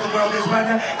because the way the world is right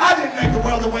now. I didn't make the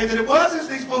world the way that it was. It's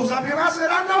these fools up here. I said,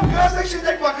 I know, cuz they shit,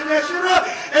 they fucking that shit up.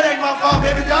 It ain't my fault,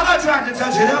 baby doll. I tried to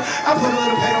touch it up. I put a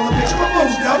little paint on the picture, but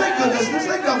most know they good listeners.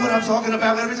 They know what I'm talking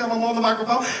about every time I'm on the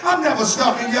microphone. I'm never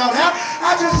stalking y'all out.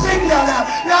 I just sing y'all out.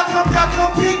 Y'all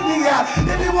come peek me out.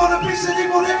 If you want a piece of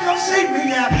people, then come seek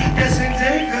me out. Yes,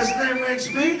 indeed, cause lyrics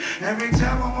me. Every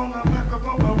time I'm on the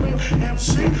microphone, a real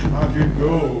MC, I can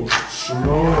go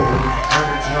slow.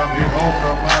 Every time you on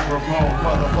the microphone,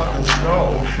 motherfuckers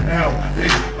know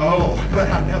L-E-O, but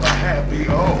I never have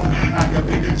B-O. I can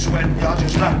be sweating y'all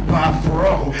just like my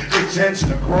fro. It tends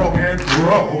to grow and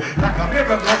grow like a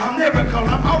miracle. I'm lyrical,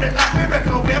 I'm on it like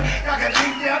miracle whip. I can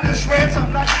beat down the shreds.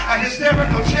 I'm like a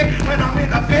hysterical chick when I'm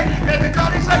in a fit.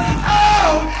 Everybody's like,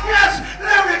 oh, yes,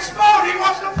 lyrics mode, he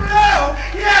wants to flow.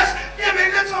 Yes, give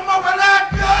me little more when I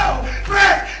go.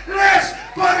 Breathless,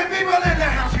 putting people in the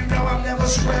house. You know I'm never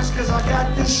stressed, cause I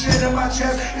got this shit in my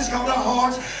chest. It's called a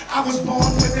heart. I was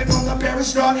born with it from the very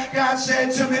start. God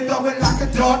said to me, throw it like a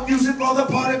dart. Music for the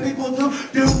party people do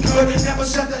good. Never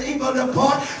set the evil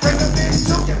apart. Bring them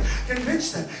into you,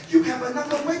 convince them. You have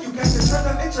another way, you got to turn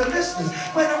them into listeners.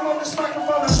 When I'm on this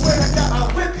microphone, I swear to God,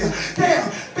 I'll whip you.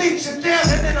 Damn, beat you down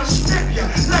and then I'll strip you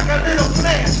like a little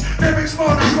plant. Lyrics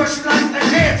more than crush you like the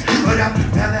hands. But I'm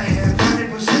rather have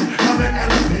 90% of an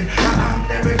elephant. I'm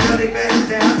lyrically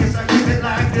bent down. Guess I keep it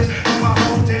like this on my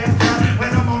whole damn time.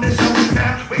 When I'm on this whole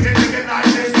time, we can take it like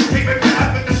this. Keep it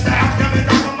right with the style coming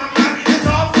off of my mind. It's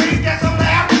all free, yes, I'm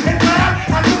loud and proud.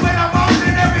 I do what I want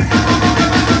and every time I'm on the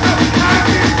microphone, I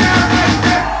get down like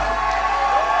that.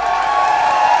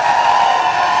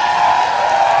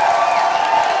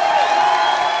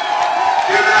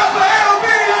 Give it up for LB,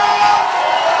 y'all!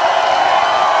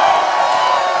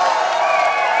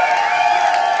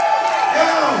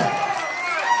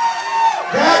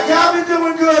 Y'all been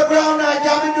doing good all night.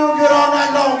 Y'all been doing good all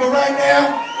night long. But right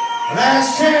now,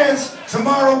 last chance.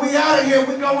 Tomorrow we out of here.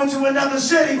 We go into another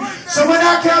city. So when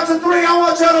I count to 3, I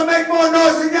want y'all to make more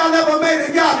noise than y'all ever made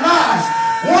in y'all lives.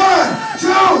 1, 2,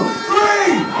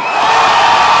 3.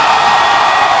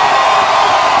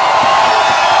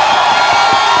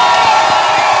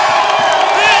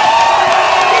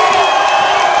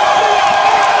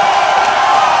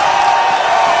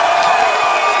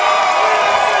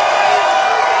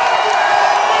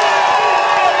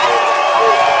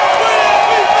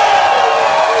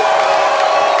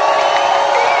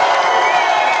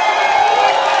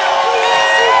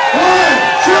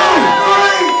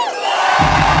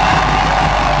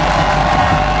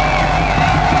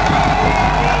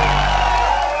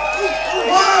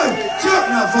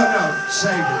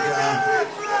 Save it, y'all.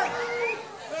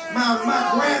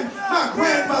 My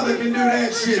grandmother can do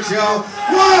that shit, y'all. 1,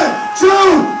 2,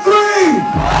 3.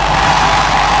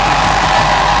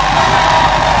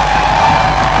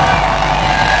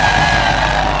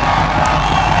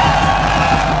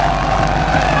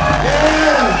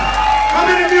 Yeah. How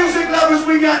many music lovers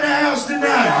we got in the house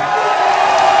tonight?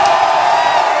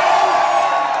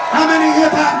 How many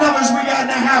hip hop lovers we got in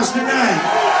the house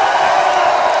tonight?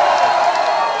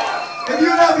 If you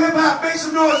love hip hop, make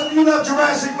some noise if you love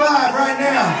Jurassic 5 right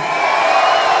now.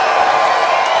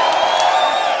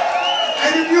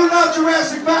 And if you love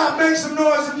Jurassic 5, make some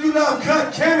noise if you love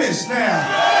Cut Chemist now.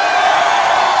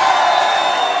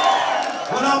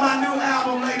 Well, on my new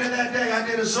album later that day, I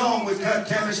did a song with Cut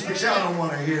Chemist, but y'all don't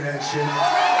want to hear that shit.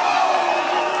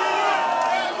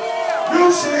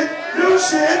 New shit, new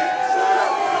shit.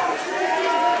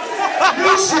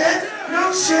 New shit,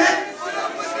 new shit.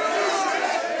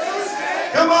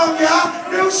 Come on, y'all.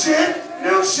 New shit,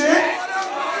 new shit.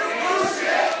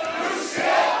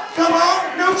 Come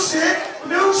on, new shit,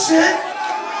 new shit.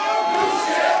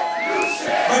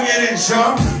 Bring it in,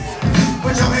 Sean.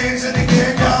 Put your hands in the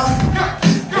air, y'all.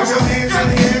 Put your hands in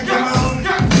the air, come on.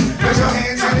 Put your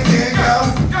hands in the air, y'all.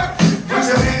 Put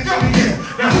your hands in the air.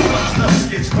 Now who loves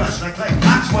love gets crushed like clay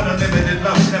pots? What a limited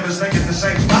love's never stay in the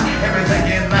same spot.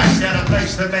 Everything in life's got a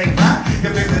place to make mine. You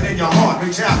feel it in your heart,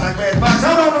 reach out like red box.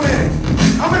 Hold on a minute.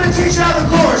 I'm gonna teach y'all the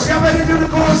chorus. Y'all ready to do the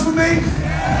chorus with me?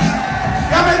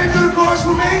 Y'all ready to do the chorus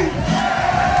with me?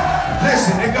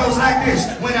 Listen, it goes like this.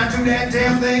 When I do that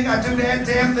damn thing, I do that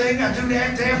damn thing, I do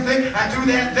that damn thing, I do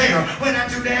that there. When I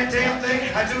do that damn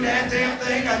thing, I do that damn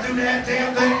thing, I do that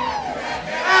damn thing.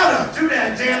 Louder, do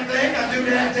that damn thing, I do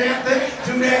that damn thing,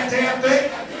 do that damn thing.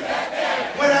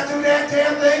 When I do that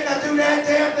damn thing, I do that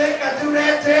damn thing, I do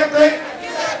that damn thing.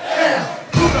 Yeah.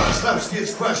 Slows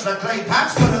gets crushed like clay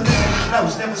pots, but a little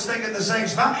lows never stay in the same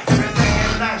spot. Everything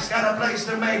in life's got a place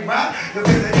to make right. You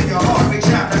feel it in your heart, reach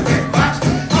out like red box.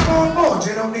 I'm on board,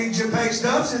 you don't need your pay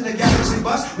stubs in the galaxy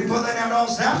bus. We pulling out all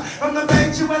stops from the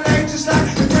bank to an A, just like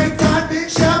the great God. Big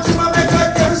shout to my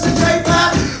record, there's the J5.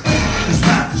 The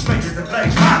spot, the space is the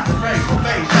place, rock the race, the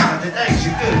face, out of the days,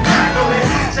 you good time. Go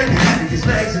ahead, take your hand in your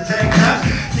legs and take off.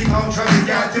 Keep on trucking,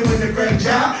 y'all doing a great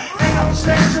job. Ain't on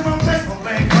stage, you're on tape, on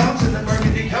playing clubs in the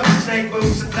burgundy coat, snake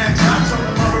boots and black socks on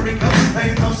the Burberry coat,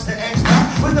 playing close to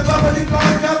X-Pop with the bubbly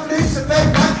blonde cup lips and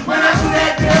fake rock. When I do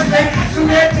that damn thing, do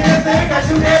that damn thing, I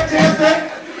do that damn thing.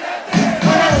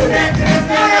 When I do that damn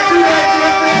thing, I do that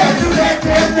damn thing, I do that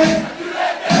damn thing.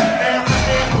 Damn, I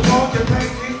never want to pay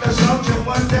me the soldier.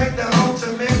 One day the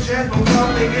ultimate general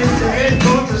will begin to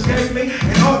headquarters gave me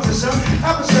an autism.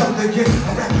 I was able to get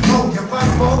around home, you fight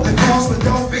for the cause, but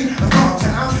don't be a wrong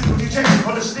time. When you check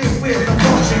on the steel wheel, the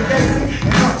fortune gave me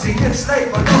an auntie and slave,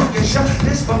 but don't get shot.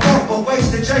 This for multiple ways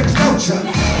to change culture.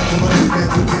 So what you got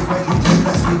to get ready to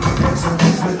let's be prepared. So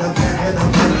this with a pen and a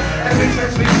pen. Every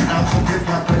chance we out, so give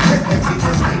y'all protect. Let's see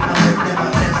this thing, I'm making my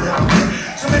hands never win.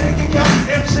 So many get y'all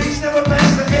MCs never pass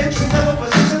the entry level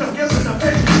position. I'm guessing the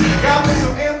bitch. Y'all be so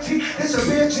empty, it's a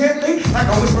bit gently. Like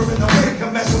a whisper in the wind,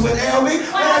 come messing with LB.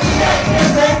 When I do that damn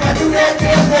thing, I do that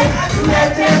damn thing, I do that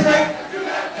damn thing.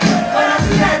 When I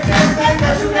do that damn thing,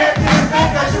 I do that damn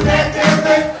thing, I do that damn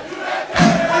thing.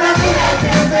 When I do that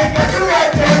damn thing, I do that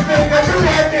damn thing, I do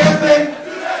that damn thing.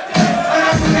 When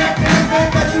I do that damn thing,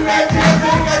 I do that damn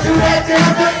thing, I do that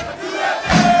damn thing.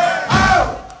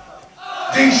 Oh!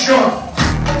 D-Short.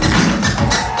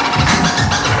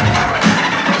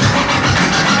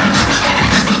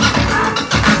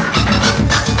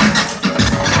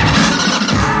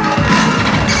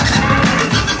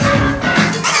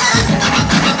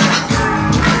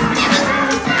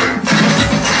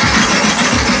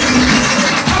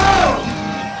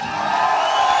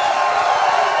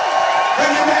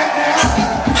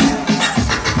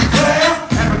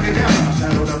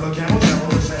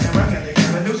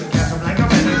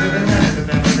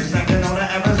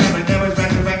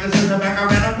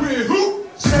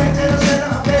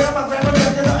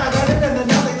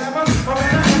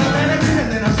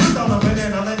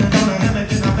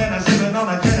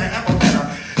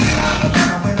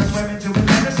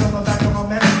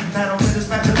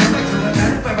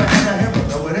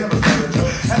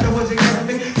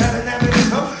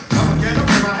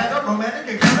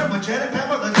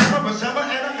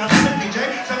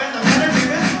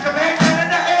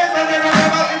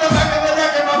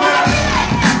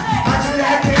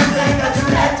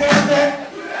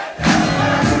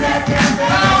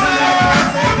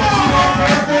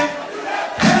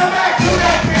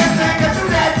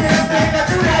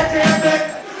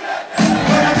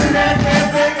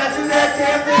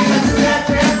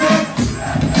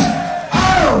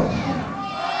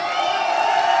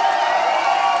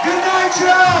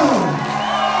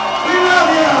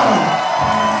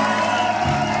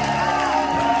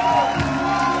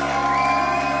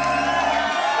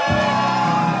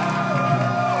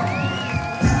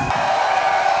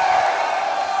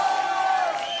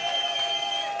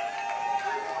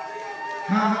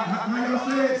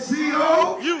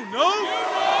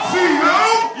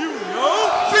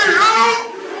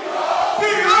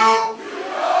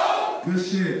 Good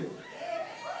shit.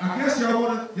 I guess y'all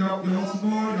want some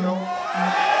more, y'all.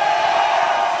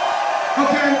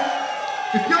 Okay.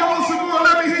 If y'all want some more,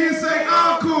 let me hear you say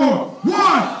encore.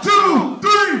 1, 2,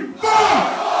 3, 4.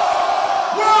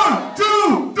 1,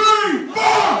 2, 3, 4.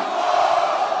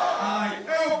 Alright,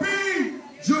 LB,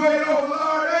 Joyo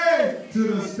Velarde to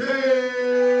the stage.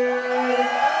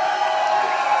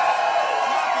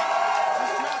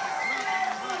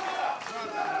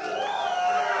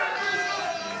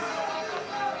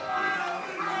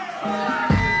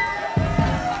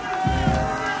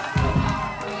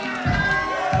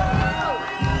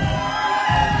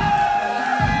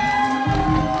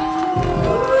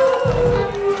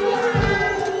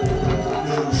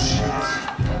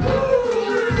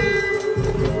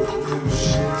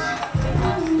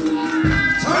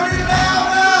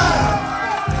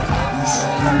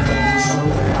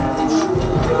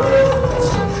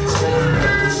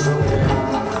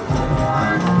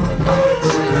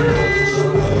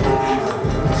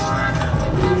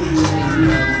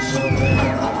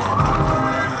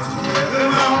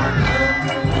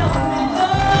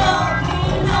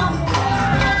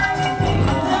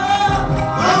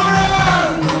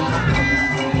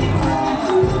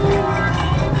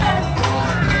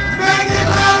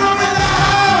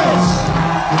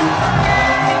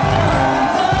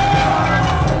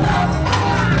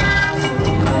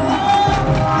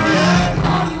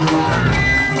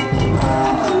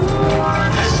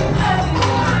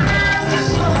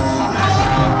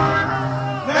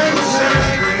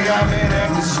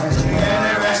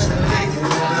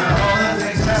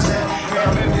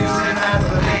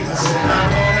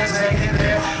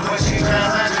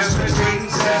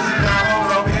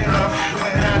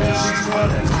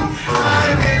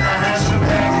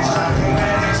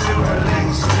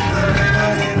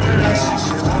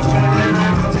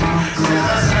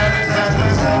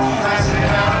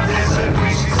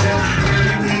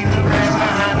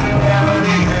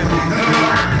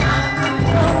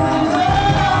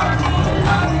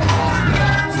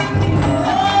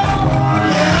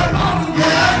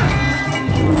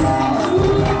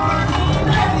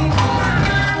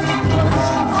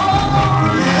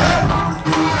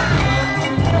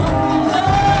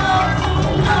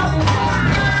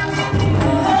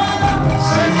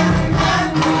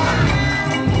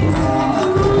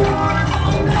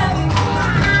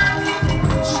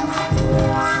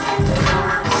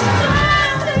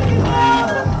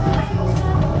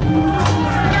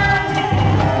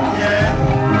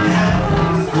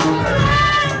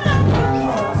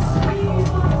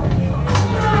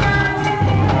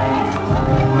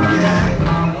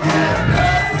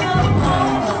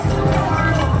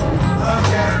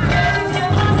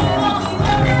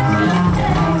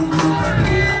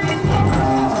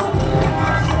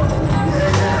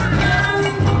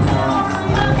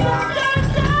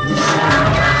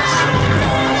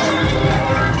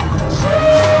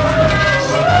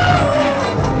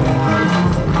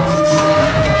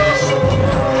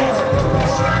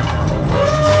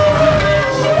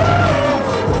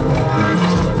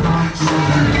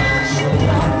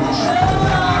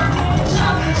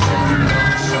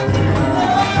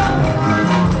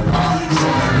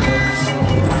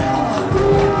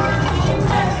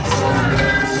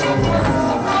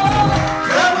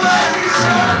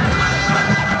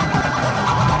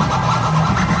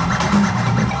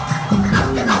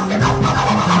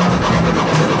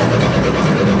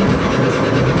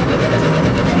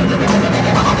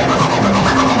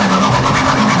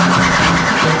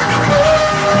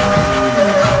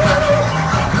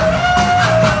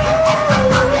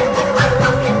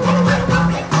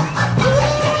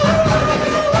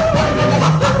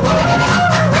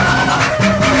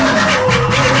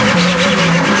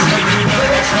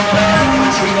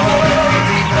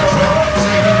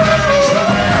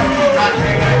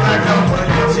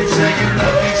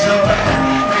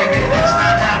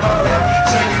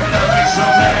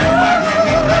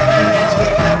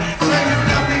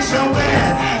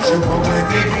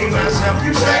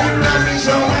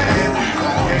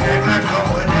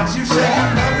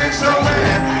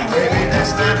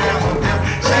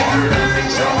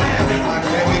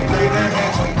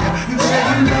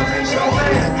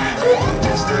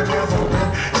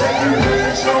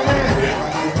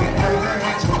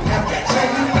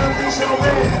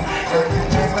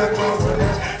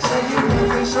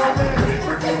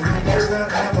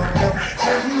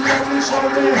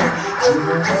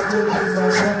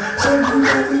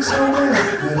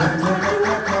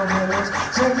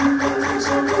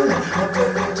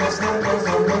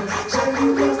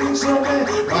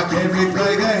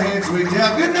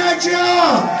 Good night,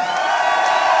 y'all!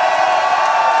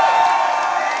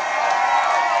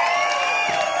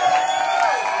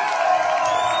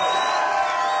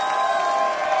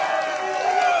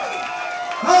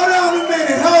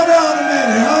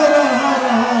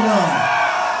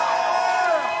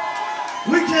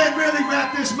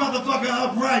 this motherfucker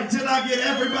upright till I get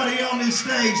everybody on this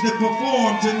stage that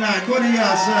perform tonight. What do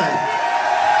y'all say?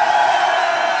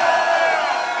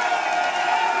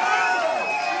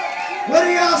 What do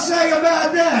y'all say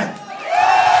about that?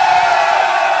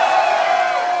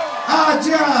 Odd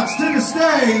Jobs to the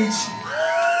stage.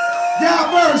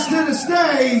 Diverse to the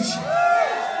stage.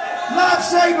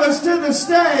 Lifesavers to the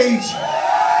stage.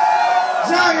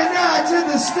 Zion to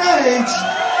the stage.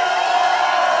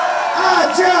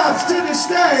 Odd Jobs to the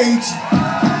stage.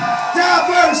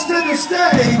 Diverse to the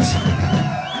stage.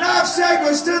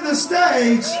 Lifesavers to the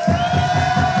stage.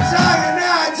 Zion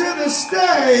to the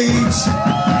stage.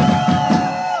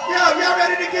 Yo, y'all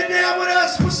ready to get down with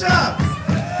us? What's up?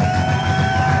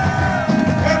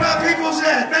 Where my people's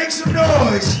at? Make some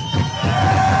noise.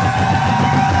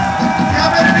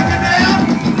 Y'all ready to get down?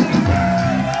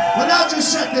 Well, I'll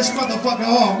just shut this motherfucker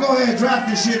off. Go ahead, drop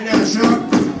this shit now, sure.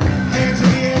 Hands in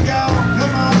the air, y'all.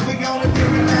 Come on, we gonna do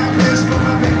it like this for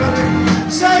my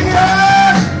people. Say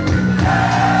yeah!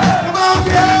 Come on,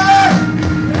 yeah!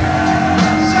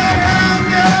 Say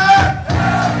yeah, yeah!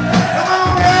 Come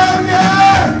on, yeah,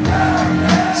 yeah!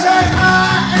 Say I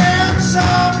am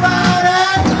somebody!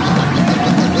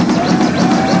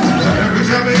 Every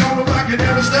time we on the block, you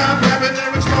never stop rapping,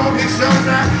 lyrics gon' be so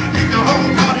nice. Keep the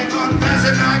whole party on fast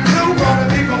and I do. All the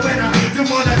people when I do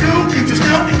what I do, keep your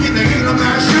snow and keep the heat on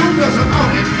my shoe, cause I'm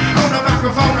on it. On the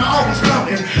microphone, I always blow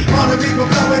it. All the people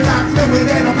flowing, I fluid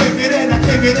and I pick it and I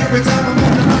kick it every time I'm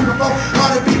on the microphone. All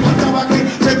the people know I can't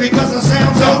take because I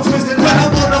sound so twisted. When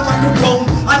I'm on the microphone,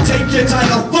 I take your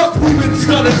title. Fuck moving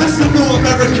Scotland, this is the new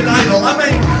American Idol. I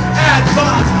mean, add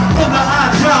vibes from the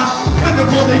odd job. When the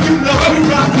brother, you know, we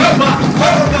rock hip-hop.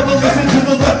 I don't never listen to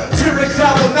the lyrics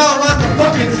album. Now I'm on the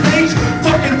fucking stage,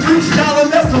 fucking freestyling.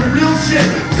 That's some real shit,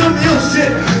 some ill shit.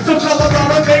 So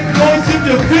Colorado, make noise if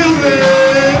you feel it.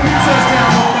 We touch down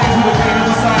on things with a pain on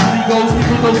the side of egos.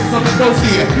 People know something goes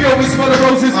here. We always smell the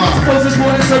roses. Suppose this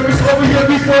morning service over here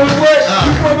before it work.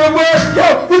 Before it work,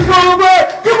 yo, before it work.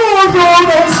 Come on, girl,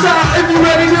 don't stop. If you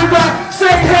ready to rock, say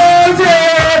hell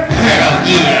yeah. Hell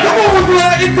yeah. Come on,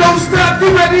 girl, it don't stop. You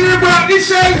ready to rock, you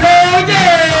say hell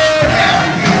yeah. Hell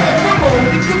yeah. Come on,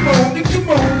 come on, come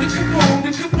on, come on, come on,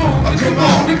 come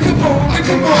on,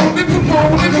 come on, come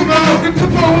on, come on,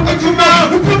 come on, come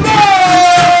on, come on.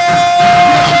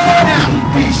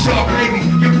 Be sharp, baby,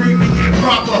 you bring me in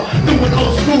proper. Doing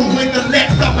old school when the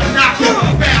legs up and knock you.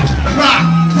 Bounce, rock,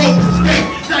 roll, skate.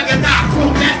 Like a knock,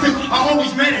 cool, massive. I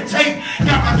always meditate.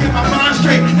 Gotta get my mind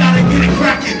straight, gotta get it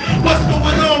cracking. What's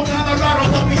going on,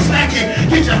 Colorado? Don't be slacking.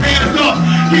 Get your hands up,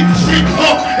 get the shit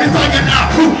up. It's like an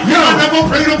apple. Yo, I never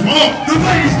play the pump. The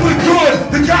ladies look good,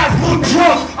 the guys look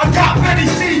drunk. I got many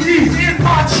CDs in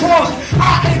my trunk.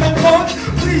 I ain't a punk,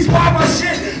 please buy my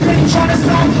shit. They tryna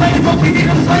sound plain, but we need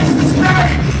a place to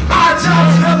stay. Odd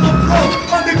Jobs hella broke,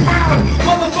 underground.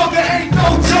 Motherfucker ain't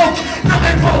no joke.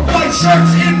 Nothing but white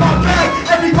shirts in my bag.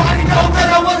 Everybody know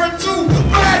that I wear a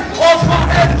do-rag off my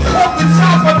head, off the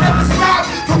top. I never stop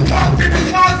from pumping the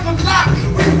cars from block.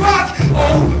 We rock.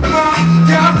 Oh my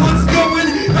God, what's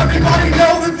going? Everybody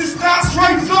know that this not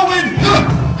straight flowing.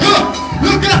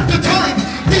 Look at the time.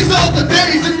 These are the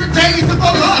days and the days of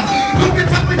our life. Look at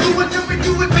how we do it and we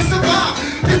do it to survive.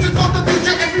 This is for the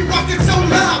future and we rock it so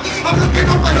loud. I'm looking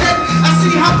overhead, I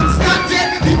see how it's not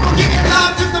dead. People getting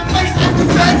loud to the place that we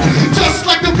fed. Just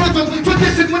like the rhythm,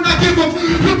 tradition when I give them.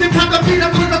 Look at how the beat,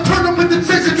 I'm gonna turn them with the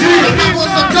vision. I was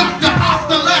a doctor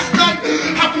after last night.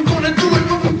 How we gonna do it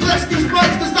when we bless these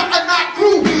mics? There's nothing not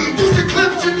cool. Music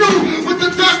clips you knew with the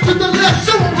dust to the left.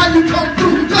 Show them how you come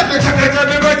through. Let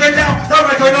me break it down. Don't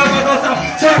break it down.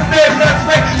 Check this, let's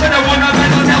make to the one I'm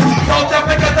in now. Hold up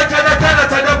and get the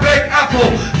to the big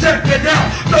apple. Check it out,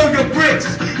 throw your bricks.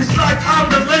 It's like I'm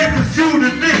the latest, you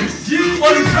the next.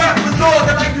 All these rappers all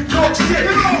that like to talk shit.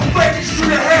 Fake through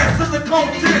the hair,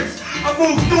 silicone tips. I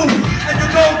move through, and you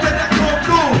know that I come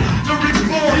through. The rich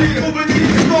born, moving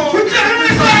these storms. We got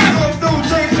it right. Come through,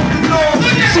 change the norm.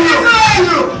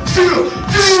 Chill.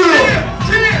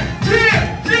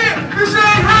 This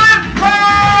ain't hip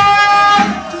hop.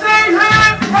 This ain't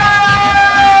hip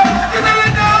hop. You know you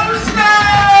don't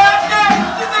stop.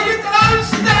 Yeah, you know you don't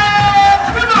stop.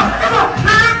 Come on,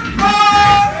 hip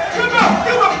hop. Come on,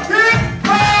 hip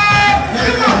hop.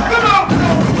 Come on.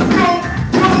 Don't stop.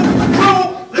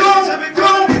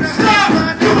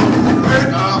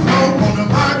 On the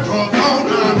microphone,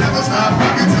 I never stop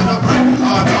rocking to the break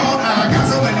of dawn. I got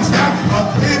so many styles of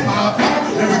hip hop,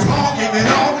 lyrics all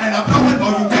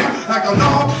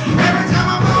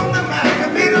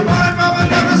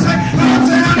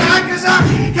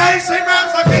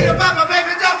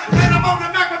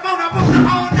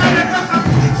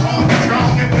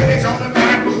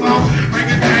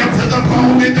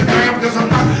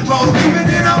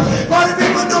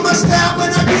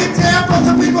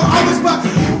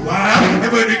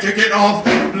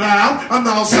out. I'm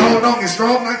now so long and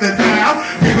strong like the down.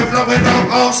 People flowing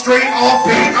on street, on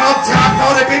beat, on top.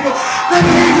 All the people, let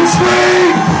me hear you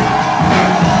scream.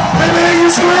 Let me hear you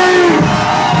scream.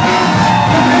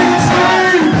 Let me hear you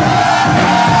scream.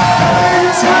 Let me hear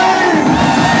you scream.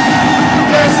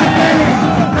 Yes, indeed.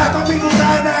 Not gonna be no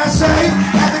sign that I say.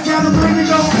 At the count of three, we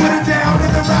gon' put it down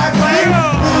in the right way.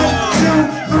 1, 2,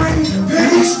 3,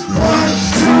 peace. 1,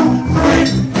 2,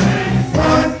 3.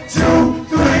 1, 2,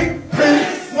 3,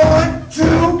 peace. 1,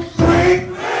 2, 3.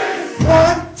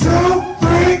 1, 2,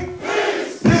 3.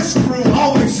 This crew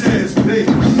always says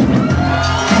peace.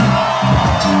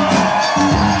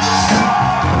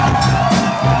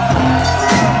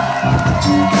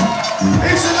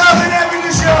 Peace and love and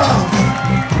happiness, y'all.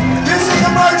 This is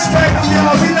the merch table,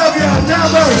 y'all. We love y'all.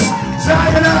 Downloads,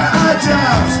 sayonara, eye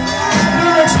jobs.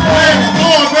 Lyrics, man.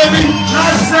 Come on, baby.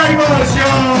 Lifesavers,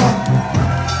 y'all.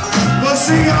 We'll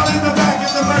see y'all in the back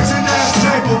at the merchandise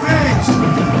table. Peace.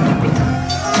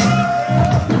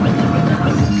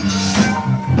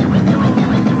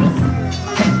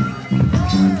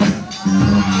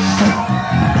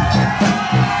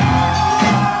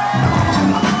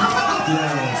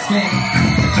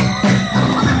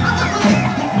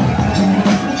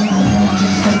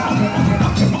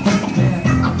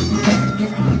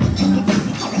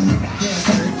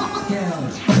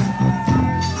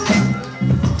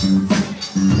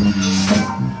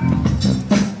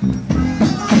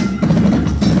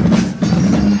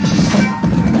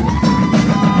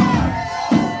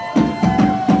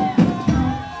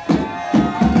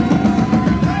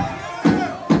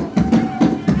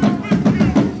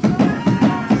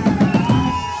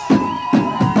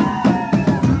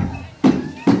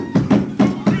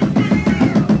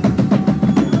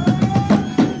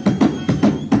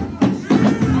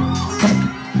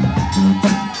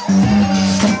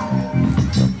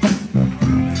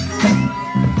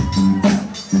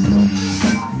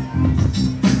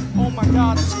 Oh my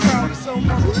God, this crowd is so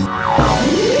much.